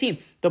 This is the team.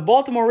 The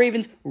Baltimore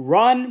Ravens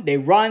run, they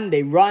run,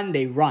 they run,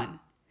 they run.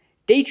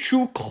 They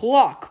chew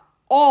clock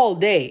all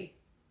day.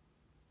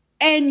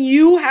 And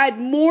you had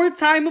more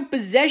time of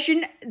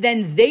possession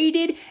than they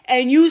did,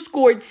 and you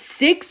scored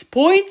 6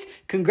 points?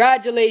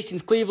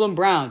 Congratulations, Cleveland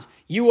Browns.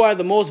 You are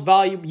the most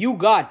valuable. You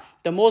got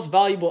the most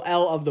valuable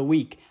L of the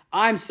week.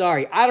 I'm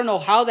sorry. I don't know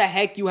how the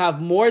heck you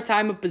have more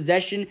time of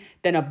possession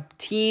than a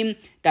team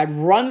that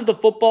runs the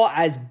football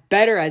as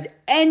better as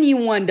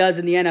anyone does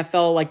in the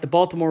NFL, like the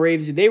Baltimore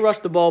Ravens. They rush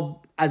the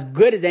ball as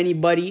good as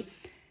anybody,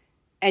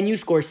 and you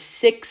score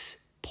 6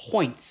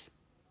 points.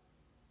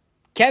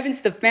 Kevin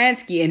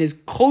Stefanski in his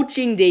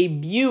coaching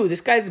debut, this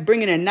guy's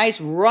bringing a nice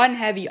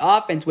run-heavy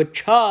offense with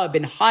Chubb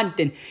and Hunt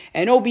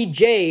and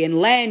OBJ and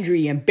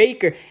Landry and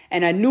Baker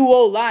and a new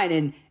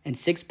O-line and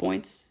 6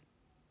 points.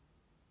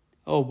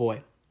 Oh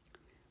boy.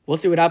 We'll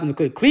see what happens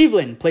with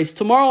Cleveland plays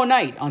tomorrow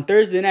night on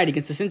Thursday night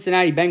against the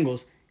Cincinnati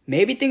Bengals.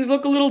 Maybe things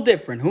look a little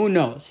different. Who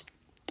knows?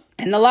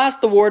 And the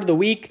last award of the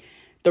week,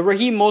 the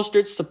Raheem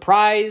Mostert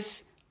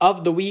surprise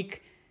of the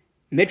week.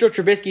 Mitchell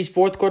Trubisky's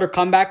fourth quarter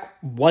comeback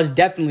was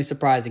definitely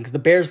surprising because the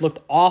Bears looked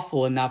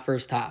awful in that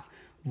first half.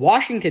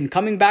 Washington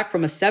coming back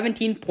from a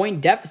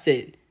 17-point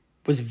deficit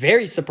was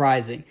very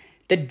surprising.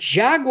 The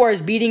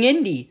Jaguars beating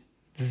Indy,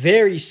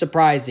 very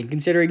surprising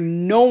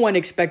considering no one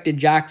expected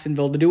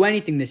Jacksonville to do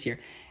anything this year.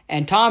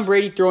 And Tom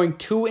Brady throwing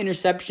 2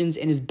 interceptions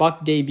in his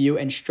Buck debut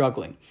and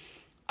struggling.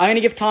 I'm going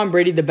to give Tom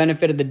Brady the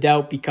benefit of the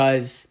doubt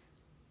because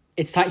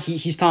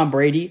he's Tom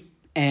Brady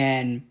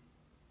and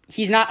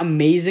he's not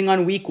amazing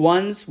on week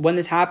ones when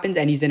this happens,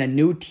 and he's in a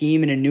new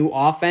team and a new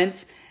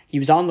offense. He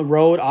was on the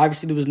road.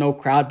 Obviously, there was no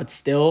crowd, but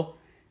still,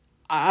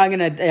 I'm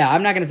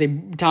not gonna say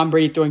Tom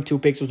Brady throwing 2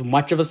 picks was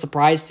much of a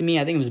surprise to me.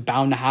 I think it was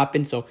bound to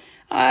happen, so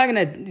I'm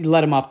gonna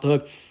let him off the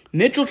hook.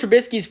 Mitchell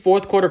Trubisky's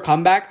fourth quarter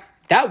comeback,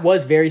 that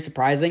was very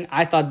surprising.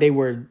 I thought they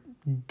were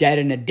dead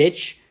in a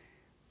ditch,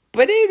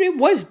 but it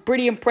was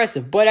pretty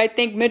impressive. But I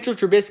think Mitchell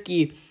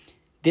Trubisky,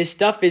 this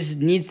stuff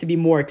needs to be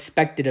more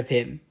expected of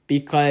him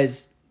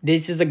because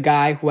this is a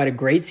guy who had a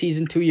great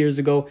season 2 years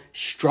ago,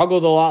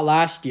 struggled a lot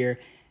last year,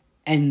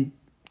 and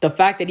the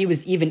fact that he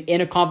was even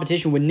in a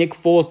competition with Nick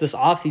Foles this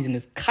offseason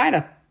is kind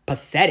of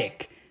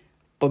pathetic.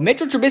 But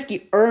Mitchell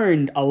Trubisky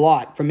earned a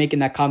lot from making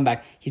that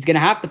comeback. He's going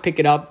to have to pick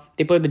it up.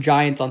 They play the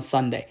Giants on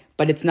Sunday,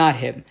 but it's not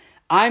him.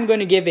 I'm going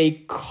to give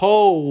a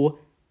co-award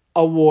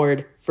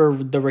for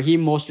the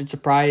Raheem Mostert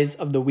Surprise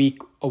of the Week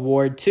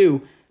award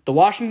to the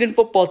Washington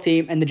football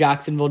team and the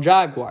Jacksonville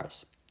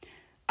Jaguars.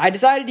 I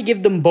decided to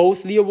give them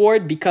both the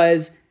award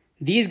because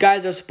these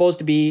guys are supposed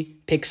to be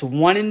picks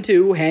 1 and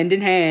 2 hand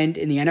in hand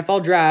in the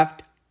NFL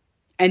draft,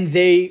 and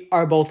they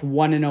are both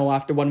 1-0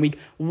 after 1 week.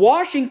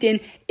 Washington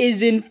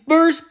is in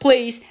first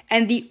place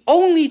and the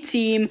only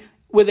team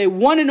with a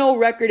 1-0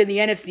 record in the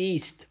NFC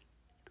East.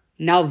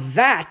 Now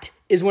that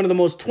is one of the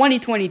most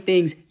 2020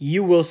 things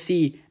you will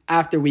see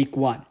after week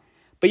 1.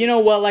 But you know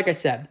what? Like I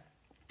said,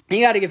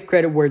 you got to give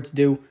credit where it's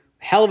due.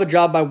 Hell of a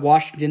job by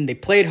Washington. They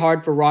played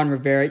hard for Ron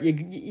Rivera.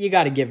 You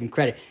got to give him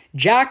credit.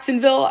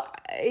 Jacksonville,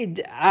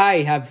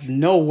 I have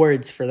no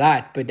words for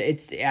that, but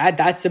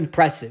that's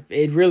impressive.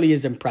 It really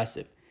is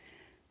impressive.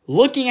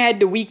 Looking ahead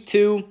to week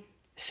 2,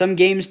 some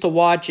games to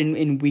watch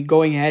and we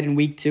going ahead in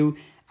week 2.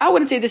 I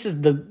wouldn't say this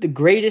is the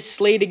greatest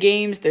slate of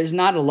games. There's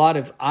not a lot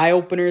of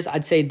eye-openers.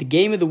 I'd say the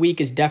game of the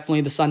week is definitely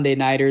the Sunday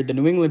Nighter. The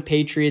New England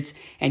Patriots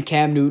and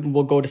Cam Newton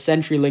will go to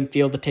CenturyLink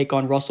Field to take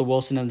on Russell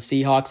Wilson and the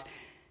Seahawks.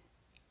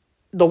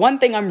 The one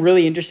thing I'm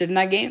really interested in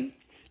that game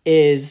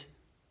is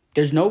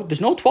there's no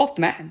 12th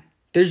man.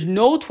 There's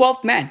no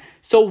 12th man.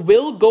 So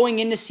will going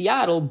into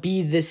Seattle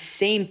be the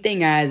same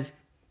thing as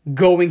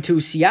going to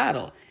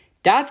Seattle?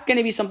 That's going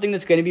to be something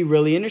that's going to be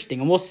really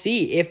interesting. And we'll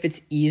see if it's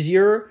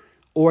easier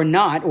or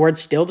not, or it's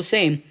still the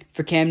same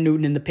for Cam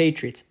Newton and the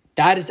Patriots.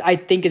 That is, I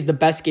think, is the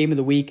best game of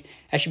the week.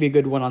 That should be a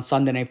good one on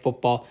Sunday Night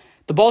Football.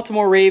 The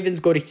Baltimore Ravens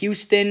go to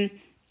Houston.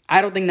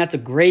 I don't think that's a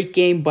great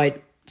game,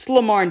 but it's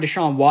Lamar and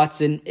Deshaun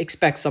Watson.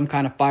 Expect some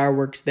kind of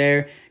fireworks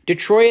there.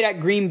 Detroit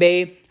at Green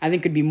Bay, I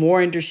think, could be more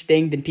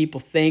interesting than people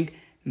think.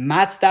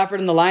 Matt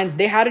Stafford and the Lions,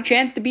 they had a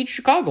chance to beat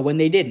Chicago when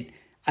they didn't.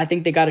 I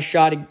think they got a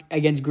shot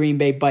against Green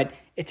Bay, but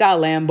it's at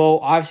Lambeau.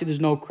 Obviously,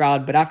 there's no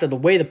crowd, but after the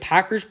way the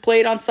Packers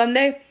played on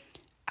Sunday,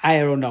 I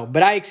don't know.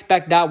 But I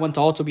expect that one to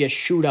also be a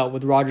shootout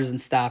with Rodgers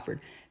and Stafford.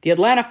 The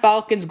Atlanta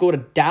Falcons go to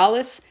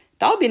Dallas.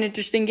 That'll be an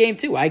interesting game,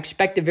 too. I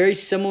expect a very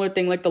similar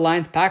thing like the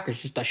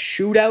Lions-Packers, just a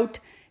shootout.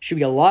 Should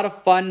be a lot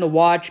of fun to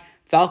watch.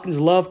 Falcons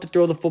love to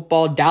throw the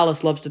football.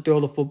 Dallas loves to throw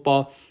the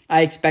football.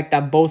 I expect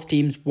that both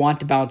teams want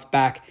to bounce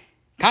back.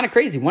 Kind of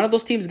crazy. One of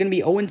those teams is going to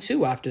be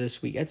 0-2 after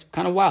this week. That's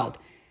kind of wild.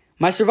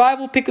 My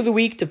survival pick of the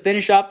week to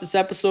finish off this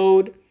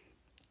episode,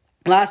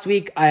 Last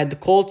week, I had the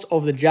Colts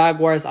over the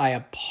Jaguars. I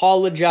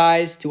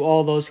apologize to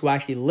all those who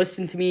actually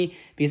listened to me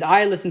because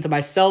I listened to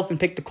myself and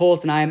picked the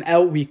Colts, and I am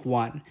out week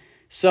 1.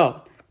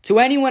 So, to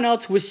anyone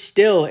else who is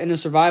still in a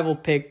survival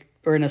pick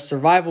or in a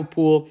survival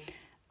pool,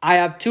 I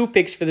have 2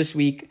 picks for this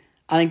week.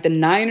 I think the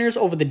Niners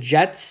over the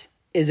Jets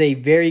is a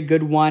very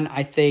good one.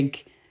 I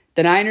think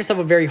the Niners have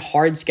a very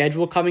hard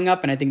schedule coming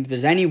up, and I think if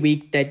there's any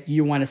week that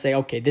you want to say,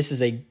 okay, this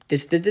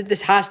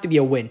has to be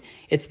a win,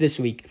 it's this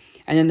week.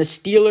 And then the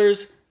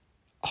Steelers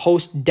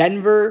host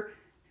Denver,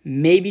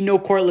 maybe no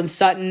Courtland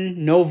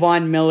Sutton, no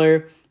Von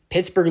Miller.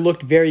 Pittsburgh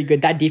looked very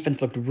good. That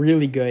defense looked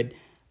really good.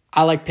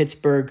 I like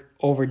Pittsburgh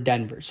over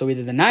Denver. So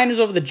either the Niners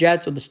over the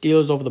Jets or the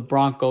Steelers over the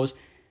Broncos.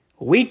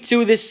 Week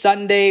 2 this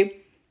Sunday.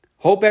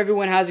 Hope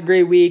everyone has a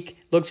great week.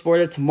 Looks forward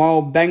to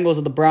tomorrow. Bengals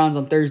or the Browns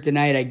on Thursday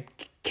night. I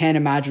can't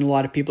imagine a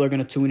lot of people are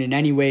going to tune in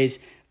anyways.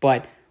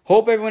 But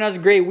hope everyone has a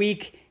great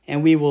week.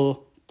 And we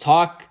will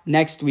talk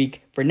next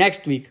week when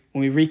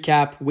we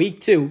recap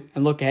week 2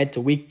 and look ahead to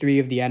week 3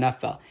 of the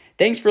NFL.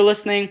 Thanks for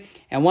listening.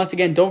 And once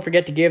again, don't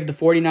forget to give the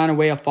 49er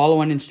Way a follow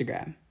on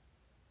Instagram.